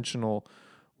intentional,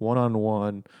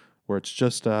 one-on-one, where it's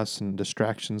just us and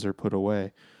distractions are put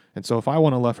away. And so if I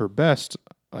want to love her best,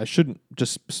 I shouldn't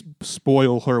just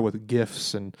spoil her with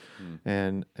gifts and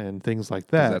things like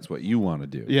that. That's what you want to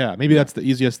do. Yeah, maybe that's the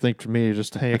easiest thing for me.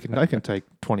 Just hey, I can take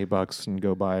 $20 and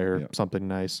go buy her something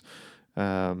nice.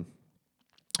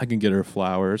 I can get her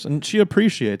flowers, and she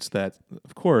appreciates that,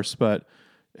 of course. But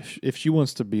if she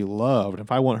wants to be loved, if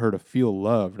I want her to feel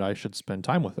loved, I should spend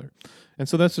time with her. And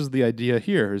so this is the idea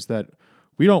here: is that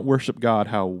we don't worship God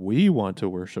how we want to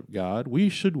worship God. We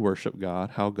should worship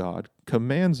God how God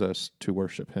commands us to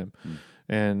worship Him.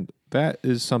 And that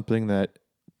is something that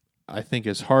I think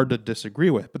is hard to disagree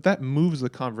with, but that moves the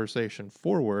conversation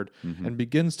forward and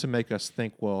begins to make us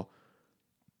think, well,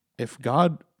 if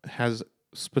God has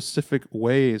specific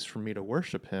ways for me to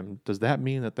worship Him, does that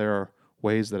mean that there are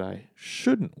ways that I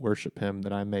shouldn't worship Him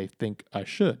that I may think I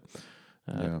should?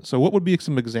 So what would be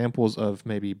some examples of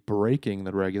maybe breaking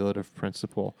the regulative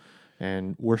principle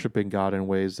and worshiping God in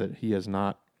ways that He has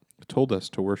not told us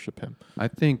to worship Him? I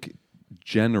think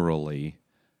generally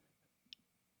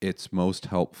it's most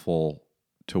helpful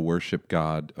to worship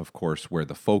God, of course, where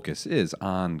the focus is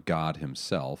on God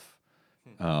Himself.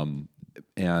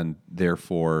 And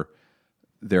therefore,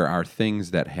 there are things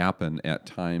that happen at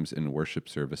times in worship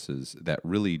services that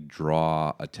really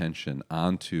draw attention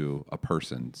onto a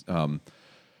person.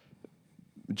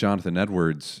 Jonathan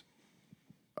Edwards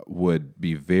would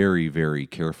be very, very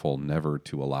careful never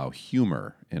to allow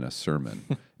humor in a sermon.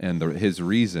 And his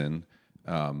reason,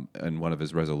 and one of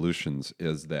his resolutions,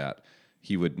 is that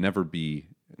he would never be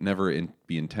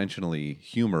intentionally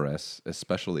humorous,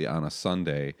 especially on a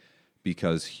Sunday,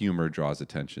 because humor draws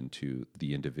attention to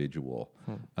the individual.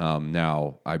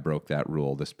 Now, I broke that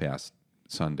rule this past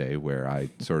Sunday where I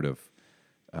sort of,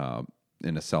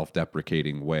 in a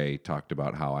self-deprecating way, talked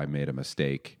about how I made a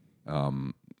mistake.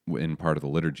 In part of the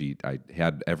liturgy, I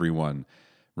had everyone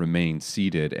remain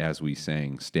seated as we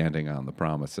sang Standing on the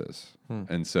Promises.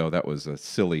 And so that was a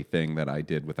silly thing that I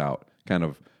did without kind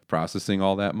of processing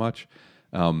all that much.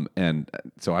 And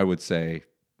so I would say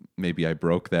maybe I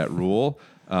broke that rule.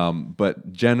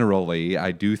 But generally,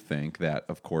 I do think that,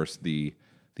 of course, the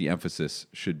emphasis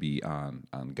should be on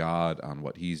God, on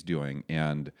what He's doing.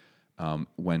 And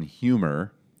when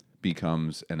humor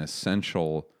becomes an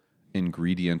essential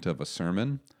ingredient of a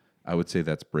sermon, I would say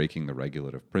that's breaking the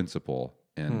regulative principle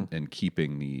and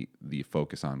keeping the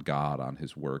focus on God, on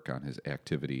His work, on His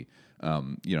activity.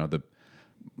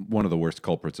 One of the worst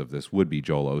culprits of this would be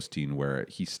Joel Osteen, where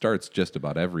he starts just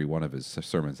about every one of his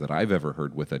sermons that I've ever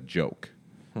heard with a joke.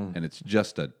 And it's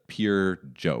just a pure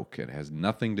joke. It has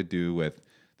nothing to do with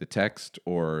the text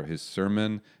or his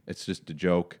sermon. It's just a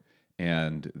joke.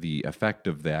 And the effect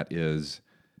of that is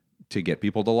to get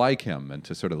people to like him and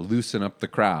to sort of loosen up the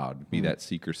crowd, be that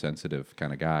seeker-sensitive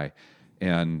kind of guy.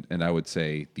 And I would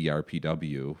say the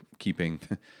RPW, keeping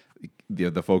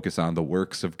the focus on the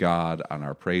works of God, on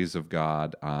our praise of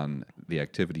God, on the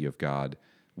activity of God,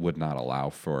 would not allow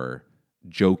for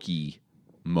jokey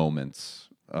moments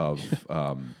of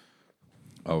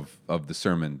the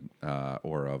sermon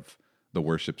or of the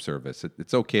worship service.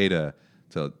 It's okay to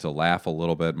laugh a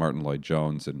little bit. Martin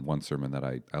Lloyd-Jones, in one sermon that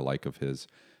I like of his,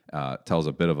 tells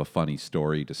a bit of a funny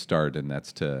story to start, and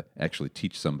that's to actually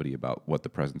teach somebody about what the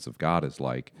presence of God is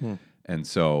like. And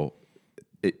so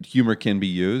humor can be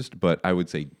used, but I would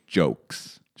say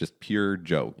jokes, just pure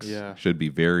jokes, should be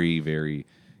very, very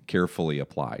carefully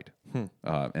applied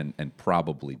and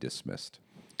probably dismissed.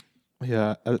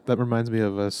 Yeah, that reminds me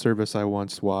of a service I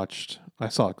once watched. I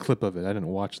saw a clip of it. I didn't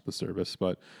watch the service,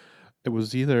 but it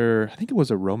was I think it was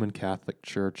a Roman Catholic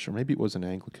church, or maybe it was an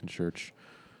Anglican church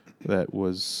that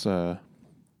was,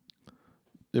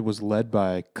 it was led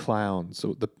by clowns.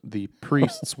 So the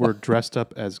priests were dressed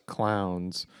up as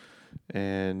clowns,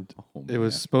 and it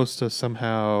was supposed to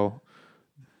somehow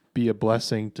be a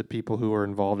blessing to people who are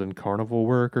involved in carnival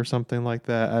work or something like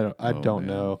that. I don't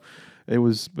know. It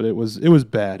was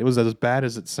bad. It was as bad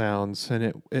as it sounds,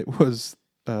 and it was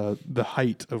the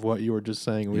height of what you were just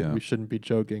saying. We shouldn't be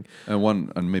joking.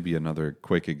 And maybe another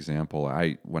quick example.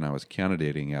 When I was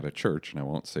candidating at a church, and I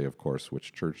won't say, of course,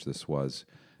 which church this was,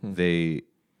 they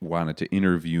wanted to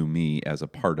interview me as a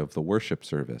part of the worship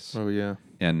service. Oh, yeah.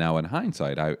 And now in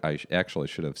hindsight, I actually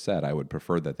should have said I would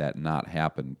prefer that not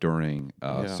happen during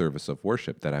a service of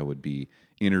worship, that I would be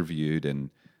interviewed and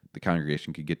the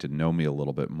congregation could get to know me a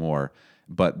little bit more.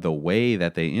 But the way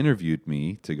that they interviewed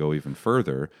me, to go even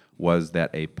further, was that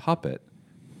a puppet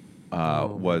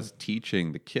was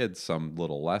teaching the kids some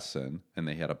little lesson, and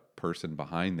they had a person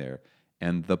behind there,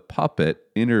 and the puppet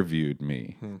interviewed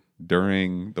me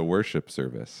during the worship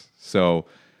service. So,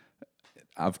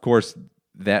 of course,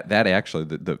 that actually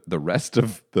the rest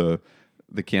of the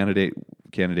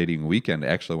candidating weekend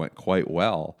actually went quite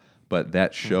well, but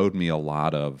that showed me a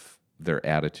lot of their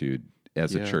attitude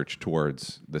as a church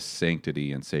towards the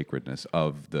sanctity and sacredness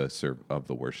of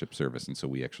the worship service. And so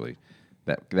we actually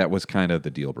that was kind of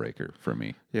the deal breaker for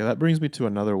me. Yeah, that brings me to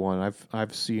another one.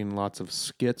 I've seen lots of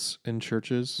skits in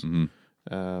churches.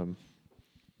 You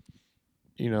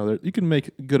can make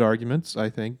good arguments, I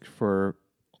think, for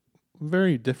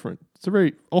very different.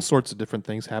 All sorts of different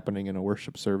things happening in a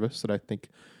worship service that I think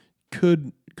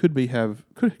could have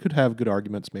good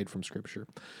arguments made from Scripture,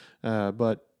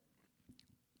 but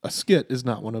a skit is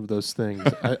not one of those things.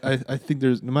 I think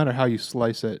there's, no matter how you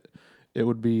slice it, it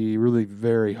would be really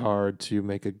very hard to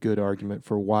make a good argument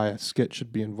for why a skit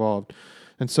should be involved.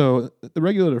 And so the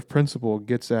regulative principle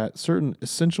gets at certain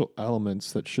essential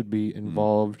elements that should be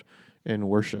involved in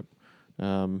worship.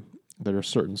 There are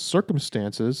certain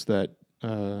circumstances that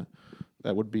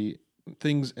would be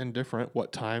things indifferent.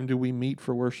 What time do we meet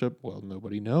for worship? Well,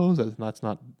 nobody knows. That's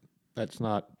not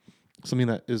something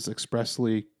that is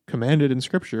expressly commanded in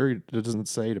Scripture. It doesn't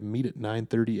say to meet at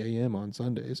 9:30 a.m. on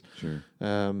Sundays. Sure.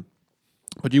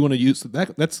 But you want to use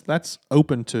that. That's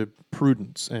open to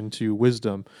prudence and to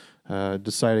wisdom,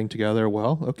 deciding together.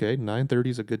 Well, okay, 9:30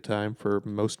 is a good time for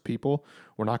most people.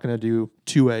 We're not going to do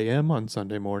 2 a.m. on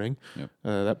Sunday morning. Yep.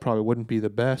 That probably wouldn't be the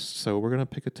best. So we're going to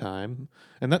pick a time.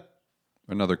 And that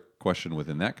another question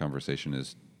within that conversation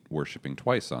is worshiping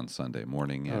twice on Sunday,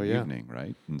 morning and evening,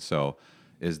 right? And so,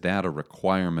 is that a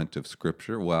requirement of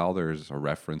Scripture? Well, there's a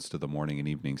reference to the morning and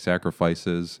evening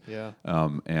sacrifices,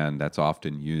 and that's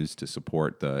often used to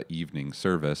support the evening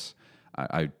service.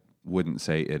 I wouldn't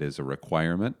say it is a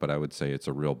requirement, but I would say it's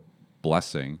a real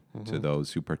blessing to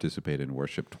those who participate in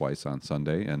worship twice on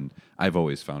Sunday, and I've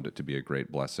always found it to be a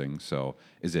great blessing. So,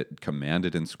 is it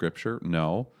commanded in Scripture?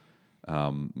 No,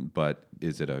 but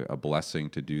is it a blessing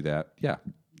to do that? Yeah,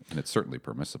 and it's certainly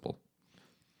permissible.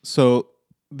 So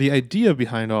the idea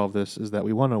behind all of this is that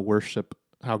we want to worship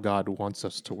how God wants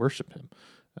us to worship Him.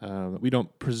 We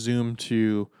don't presume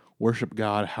to worship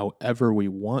God however we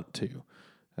want to,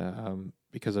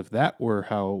 because if that were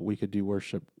how we could do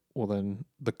worship, well, then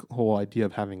the whole idea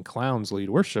of having clowns lead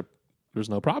worship, there's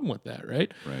no problem with that,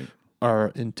 right? Right. Our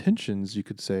intentions, you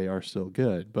could say, are still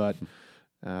good, but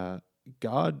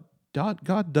God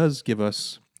does give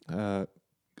us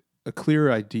a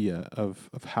clear idea of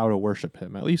how to worship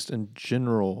Him, at least in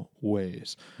general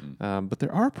ways. But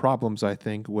there are problems, I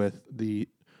think, with the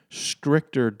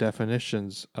stricter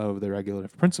definitions of the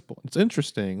regulative principle. It's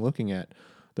interesting looking at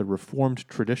the Reformed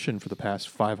tradition for the past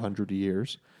 500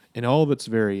 years in all of its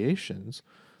variations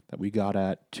that we got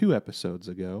at 2 episodes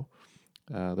ago.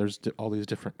 There's all these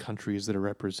different countries that are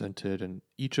represented, and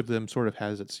each of them sort of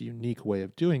has its unique way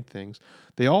of doing things.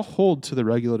 They all hold to the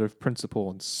regulative principle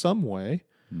in some way,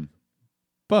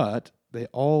 but they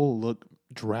all look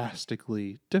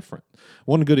drastically different.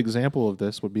 One good example of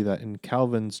this would be that in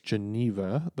Calvin's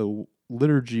Geneva, the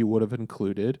liturgy would have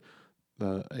included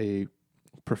a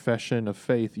profession of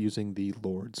faith using the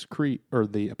Lord's Creed or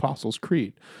the Apostles'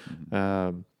 Creed.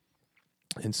 And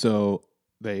so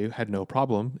they had no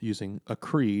problem using a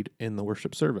creed in the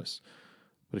worship service.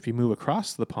 But if you move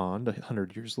across the pond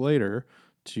 100 years later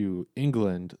to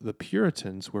England, the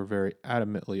Puritans were very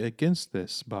adamantly against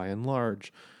this by and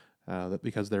large, that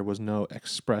because there was no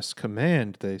express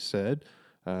command, they said,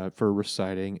 for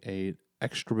reciting a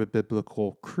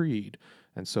extra-biblical creed.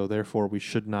 And so therefore we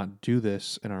should not do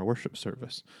this in our worship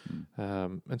service.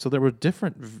 And so there were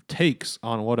different takes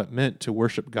on what it meant to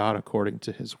worship God according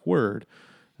to His Word.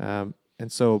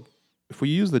 And so if we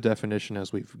use the definition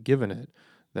as we've given it,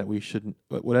 that we shouldn't,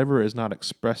 whatever is not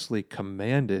expressly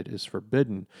commanded is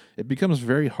forbidden, it becomes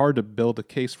very hard to build a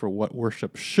case for what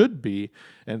worship should be,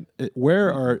 and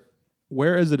where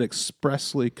is it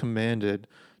expressly commanded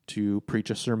to preach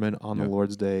a sermon on the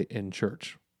Lord's Day in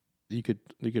church? You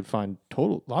could find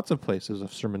lots of places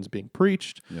of sermons being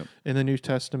preached in the New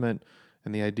Testament.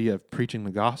 And the idea of preaching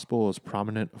the gospel is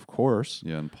prominent, of course.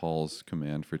 Yeah, and Paul's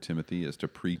command for Timothy is to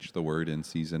preach the word in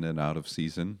season and out of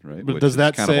season, right? But Which does is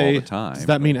that kind say, of all the time, does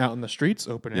that mean out in the streets,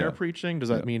 open air Yeah. preaching? Does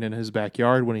that mean in his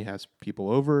backyard when he has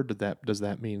people over? Does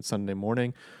that mean Sunday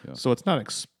morning? Yeah. So it's not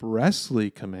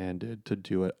expressly commanded to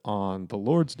do it on the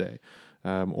Lord's Day.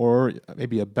 Or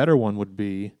maybe a better one would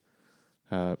be,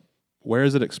 where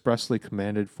is it expressly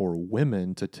commanded for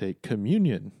women to take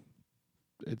communion?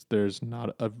 There's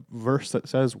not a verse that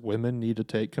says women need to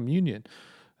take communion.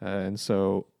 And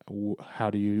so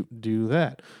how do you do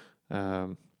that?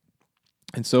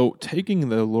 And so taking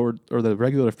the Lord or the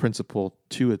regulative principle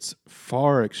to its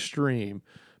far extreme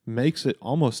makes it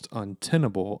almost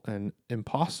untenable and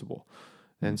impossible.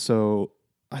 And so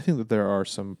I think that there are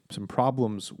some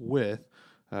problems with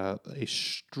a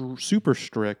super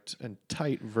strict and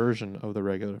tight version of the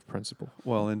regulative principle.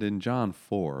 Well, and in John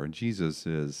 4, Jesus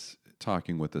is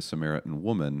talking with a Samaritan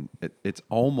woman. It's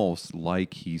almost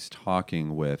like he's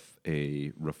talking with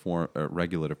a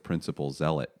regulative principle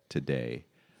zealot today,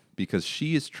 because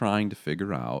she is trying to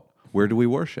figure out, where do we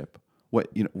worship?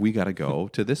 We got to go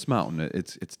to this mountain.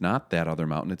 It's not that other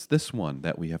mountain. It's this one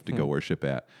that we have to go worship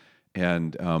at,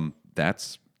 and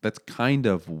that's kind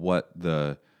of what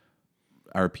the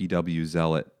RPW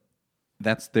zealot.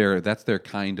 That's their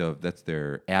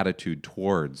attitude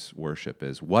towards worship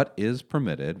is what is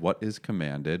permitted, what is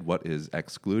commanded, what is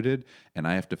excluded, and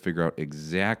I have to figure out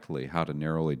exactly how to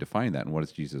narrowly define that. And what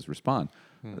does Jesus respond?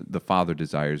 The Father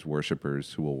desires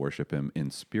worshipers who will worship him in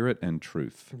spirit and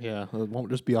truth. Yeah, it won't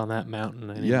just be on that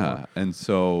mountain anymore. Yeah, and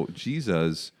so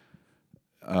Jesus,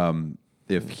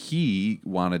 if he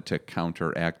wanted to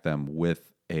counteract them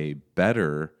with a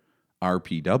better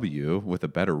RPW, with a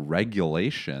better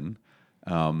regulation,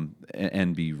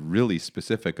 and be really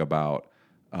specific about,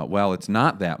 well, it's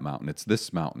not that mountain, it's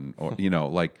this mountain, or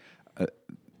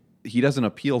he doesn't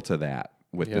appeal to that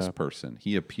with this person.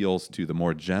 He appeals to the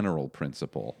more general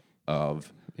principle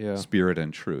of spirit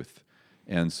and truth.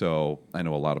 And so I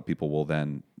know a lot of people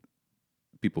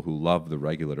who love the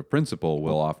regulative principle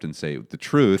will often say the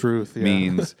truth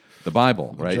means the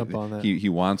Bible, right? Jump on that. He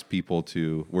wants people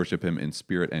to worship him in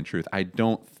spirit and truth. I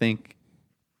don't think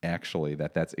actually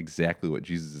that's exactly what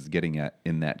Jesus is getting at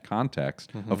in that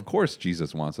context. Of course,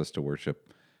 Jesus wants us to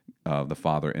worship the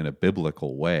Father in a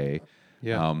biblical way.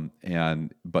 Yeah.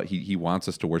 But he wants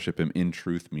us to worship him in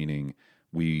truth, meaning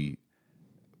we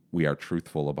are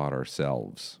truthful about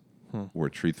ourselves. We're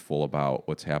truthful about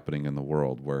what's happening in the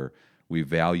world, where we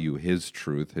value his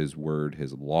truth, his word,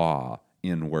 his law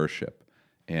in worship.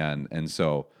 And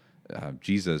so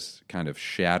Jesus kind of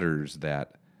shatters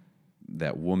that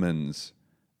woman's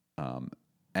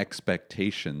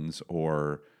expectations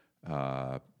or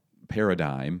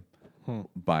paradigm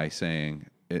by saying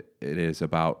it is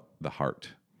about the heart.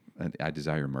 And I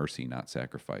desire mercy, not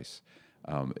sacrifice.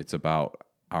 It's about,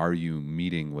 are you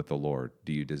meeting with the Lord?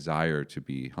 Do you desire to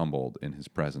be humbled in his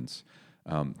presence?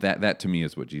 That to me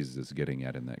is what Jesus is getting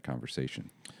at in that conversation.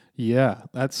 Yeah,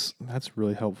 that's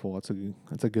really helpful. That's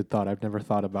a good thought. I've never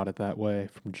thought about it that way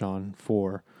from John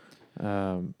 4.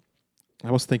 I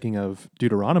was thinking of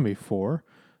Deuteronomy 4,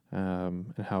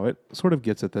 and how it sort of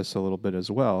gets at this a little bit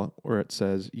as well, where it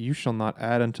says, "You shall not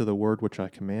add unto the word which I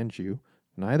command you,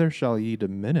 neither shall ye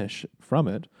diminish from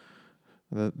it,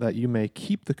 that you may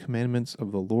keep the commandments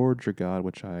of the Lord your God,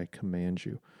 which I command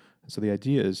you." And so the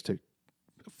idea is to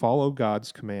follow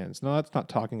God's commands. Now, that's not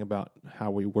talking about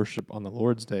how we worship on the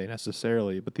Lord's Day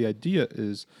necessarily, but the idea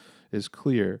is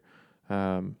clear.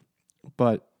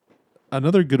 But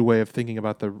another good way of thinking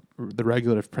about the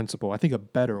regulative principle, I think a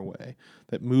better way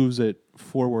that moves it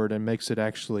forward and makes it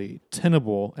actually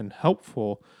tenable and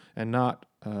helpful, and not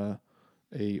a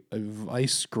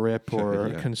vice grip or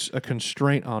a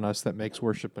constraint on us that makes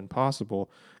worship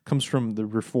impossible, comes from the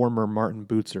reformer Martin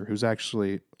Bucer, who's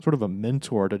actually sort of a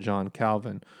mentor to John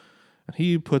Calvin. And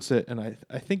he puts it, and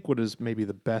I think what is maybe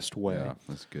the best way. Yeah,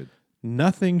 that's good.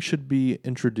 "Nothing should be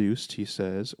introduced," he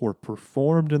says, "or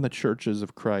performed in the churches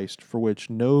of Christ for which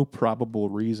no probable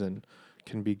reason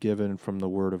can be given from the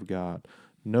Word of God."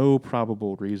 No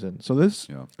probable reason. So this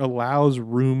allows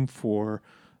room for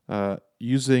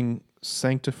using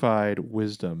sanctified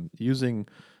wisdom, using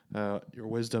your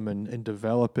wisdom in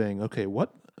developing, okay,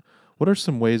 what are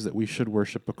some ways that we should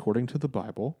worship according to the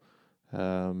Bible?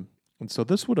 And so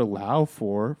this would allow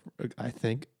for, I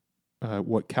think,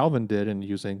 what Calvin did in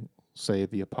using, say,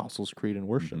 the Apostles' Creed in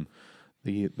worship.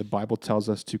 The Bible tells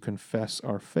us to confess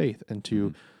our faith and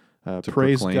to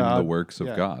praise proclaim God, the works of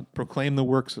God. Proclaim the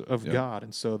works of God.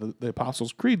 And so the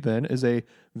Apostles' Creed then is a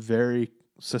very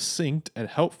succinct and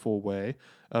helpful way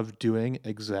of doing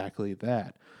exactly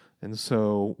that. And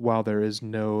so while there is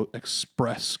no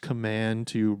express command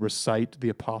to recite the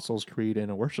Apostles' Creed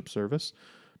in a worship service,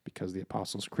 because the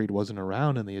Apostles' Creed wasn't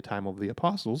around in the time of the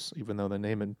Apostles, even though the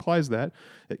name implies that,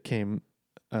 it came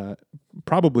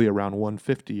probably around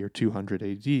 150 or 200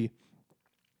 AD.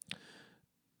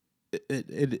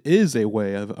 It is a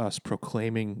way of us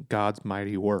proclaiming God's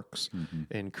mighty works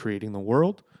in creating the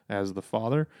world as the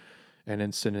Father, and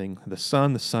in sending the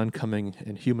Son coming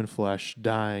in human flesh,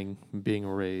 dying, being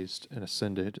raised and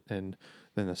ascended, and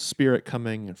then the Spirit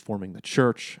coming and forming the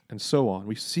church, and so on.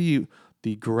 We see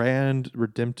the grand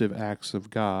redemptive acts of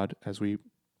God as we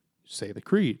say the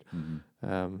creed.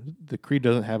 The creed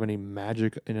doesn't have any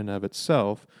magic in and of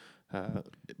itself,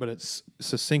 but it's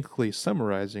succinctly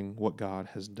summarizing what God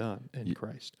has done in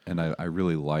Christ. And I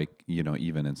really like,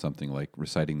 even in something like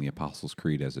reciting the Apostles'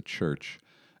 Creed as a church,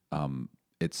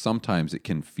 sometimes it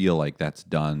can feel like that's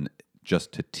done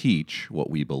just to teach what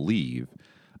we believe.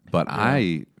 But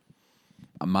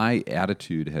my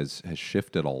attitude has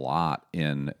shifted a lot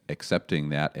in accepting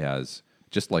that as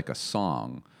just like a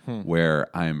song where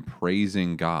I'm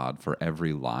praising God for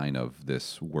every line of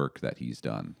this work that he's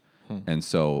done. And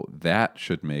so that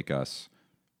should make us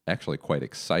actually quite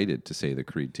excited to say the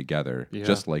creed together,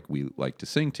 just like we like to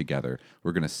sing together.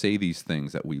 We're going to say these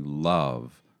things that we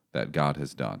love that God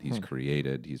has done. He's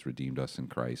created, he's redeemed us in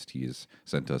Christ, he has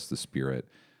sent us the Spirit.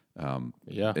 And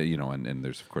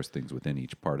there's of course things within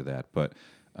each part of that,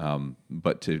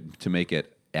 but to make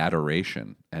it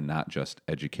adoration and not just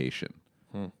education,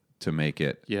 to make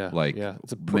it I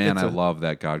love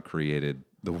that God created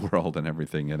the world and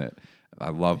everything in it. I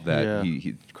love that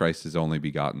he Christ, his only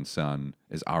begotten Son,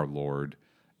 is our Lord,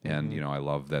 and I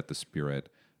love that the Spirit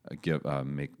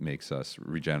makes us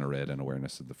regenerate and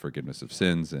awareness of the forgiveness of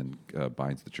sins and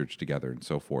binds the church together and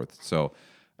so forth. So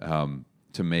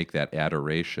to make that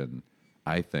adoration,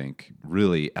 I think,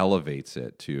 really elevates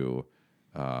it to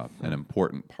an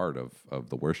important part of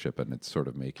the worship, and it's sort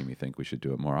of making me think we should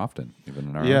do it more often, even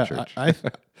in our own church.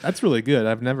 That's really good.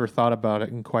 I've never thought about it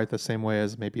in quite the same way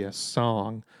as maybe a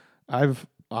song. I've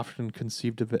often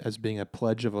conceived of it as being a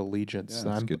pledge of allegiance.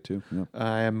 Yeah, that's good too. Yeah.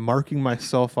 I am marking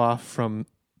myself off from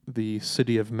the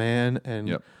city of man,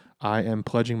 and I am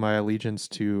pledging my allegiance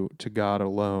to God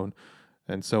alone.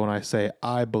 And so when I say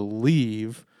I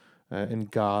believe in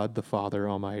God the Father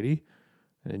Almighty,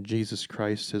 and in Jesus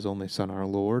Christ, his only Son, our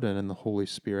Lord, and in the Holy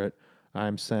Spirit,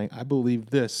 I'm saying I believe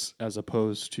this as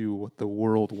opposed to what the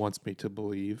world wants me to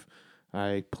believe.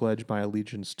 I pledge my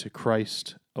allegiance to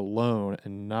Christ alone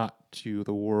and not to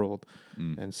the world.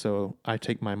 And so I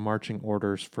take my marching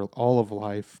orders for all of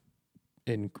life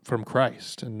from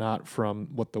Christ and not from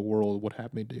what the world would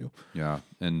have me do. Yeah,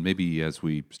 and maybe as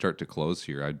we start to close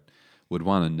here, I would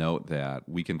want to note that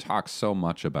we can talk so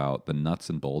much about the nuts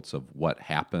and bolts of what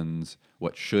happens,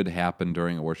 what should happen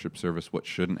during a worship service, what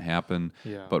shouldn't happen.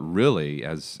 Yeah. But really,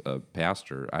 as a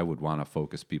pastor, I would want to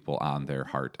focus people on their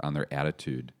heart, on their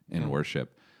attitude in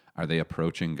worship. Are they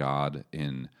approaching God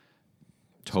in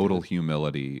total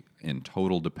humility, in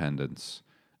total dependence,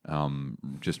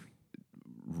 just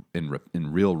in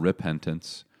real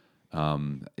repentance?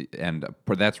 And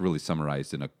that's really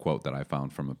summarized in a quote that I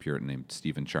found from a Puritan named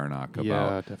Stephen Charnock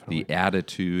about the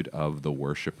attitude of the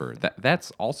worshiper.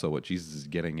 That's also what Jesus is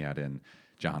getting at in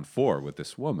John 4 with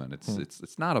this woman.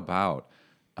 It's not about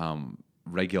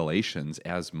regulations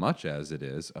as much as it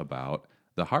is about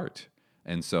the heart.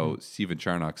 And so Stephen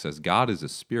Charnock says, God is a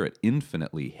spirit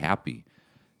infinitely happy.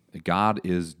 God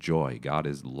is joy. God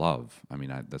is love. I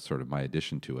mean, that's sort of my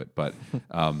addition to it. But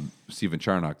Stephen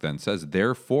Charnock then says,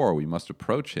 therefore, we must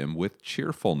approach him with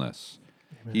cheerfulness.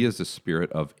 Amen. He is a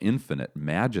spirit of infinite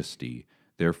majesty.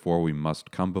 Therefore, we must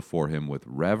come before him with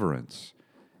reverence.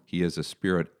 He is a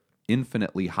spirit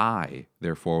infinitely high.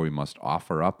 Therefore, we must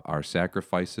offer up our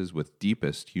sacrifices with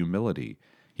deepest humility.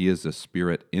 He is a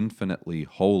spirit infinitely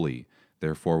holy.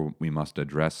 Therefore, we must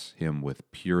address him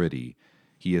with purity.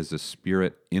 He is a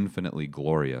spirit infinitely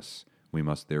glorious. We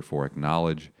must therefore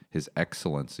acknowledge his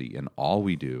excellency in all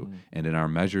we do, and in our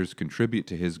measures contribute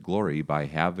to his glory by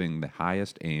having the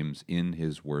highest aims in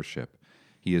his worship.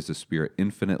 He is a spirit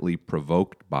infinitely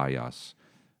provoked by us.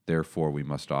 Therefore, we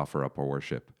must offer up our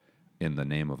worship in the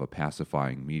name of a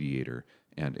pacifying mediator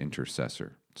and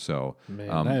intercessor. So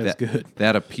that is good.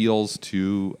 That appeals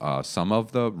to some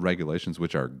of the regulations,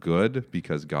 which are good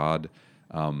because God,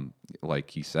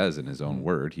 like he says in his own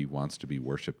word, he wants to be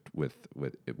worshipped with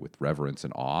reverence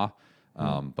and awe,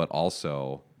 but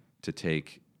also to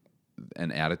take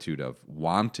an attitude of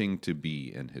wanting to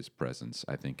be in his presence,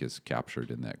 I think is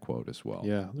captured in that quote as well.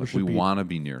 Yeah, like we want to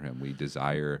be near him. We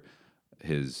desire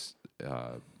his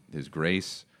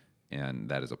grace, and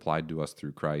that is applied to us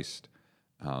through Christ.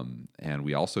 And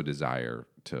we also desire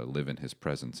to live in his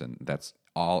presence, and that's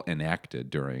all enacted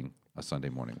during a Sunday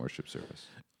morning worship service.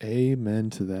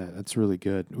 Amen to that. That's really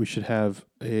good. We should have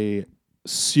a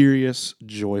serious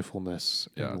joyfulness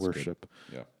in worship.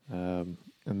 Good. Yeah.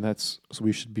 And so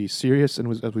we should be serious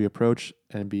as we approach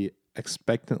and be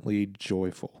expectantly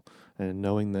joyful and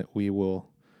knowing that we will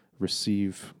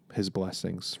receive his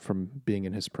blessings from being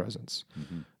in his presence.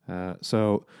 Mm-hmm.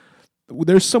 So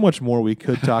there's so much more we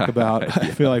could talk about.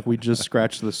 I feel like we just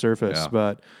scratched the surface,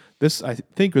 but this, I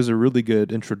think, was a really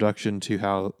good introduction to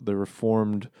how the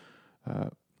Reformed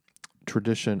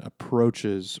tradition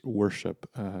approaches worship.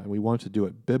 We want to do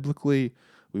it biblically.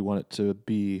 We want it to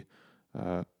be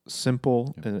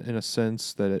simple in a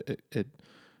sense that it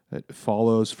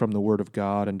follows from the Word of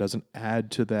God and doesn't add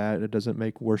to that. It doesn't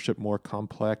make worship more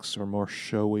complex or more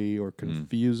showy or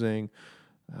confusing.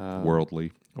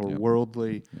 Worldly.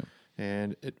 Worldly. Yep.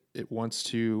 And it wants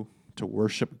to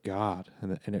worship God,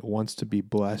 and it wants to be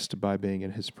blessed by being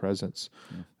in His presence,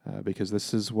 because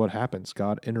this is what happens.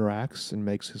 God interacts and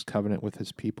makes His covenant with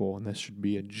His people, and this should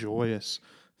be a joyous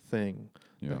thing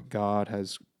that God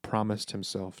has promised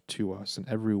Himself to us. And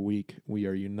every week we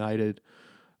are united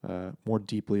more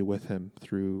deeply with Him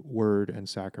through word and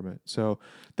sacrament. So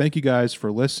thank you guys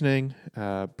for listening.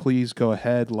 Please go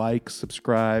ahead, like,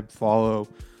 subscribe, follow,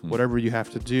 whatever you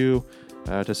have to do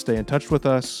to stay in touch with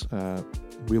us.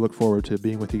 We look forward to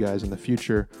being with you guys in the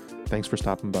future. Thanks for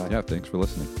stopping by. Yeah, thanks for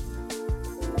listening.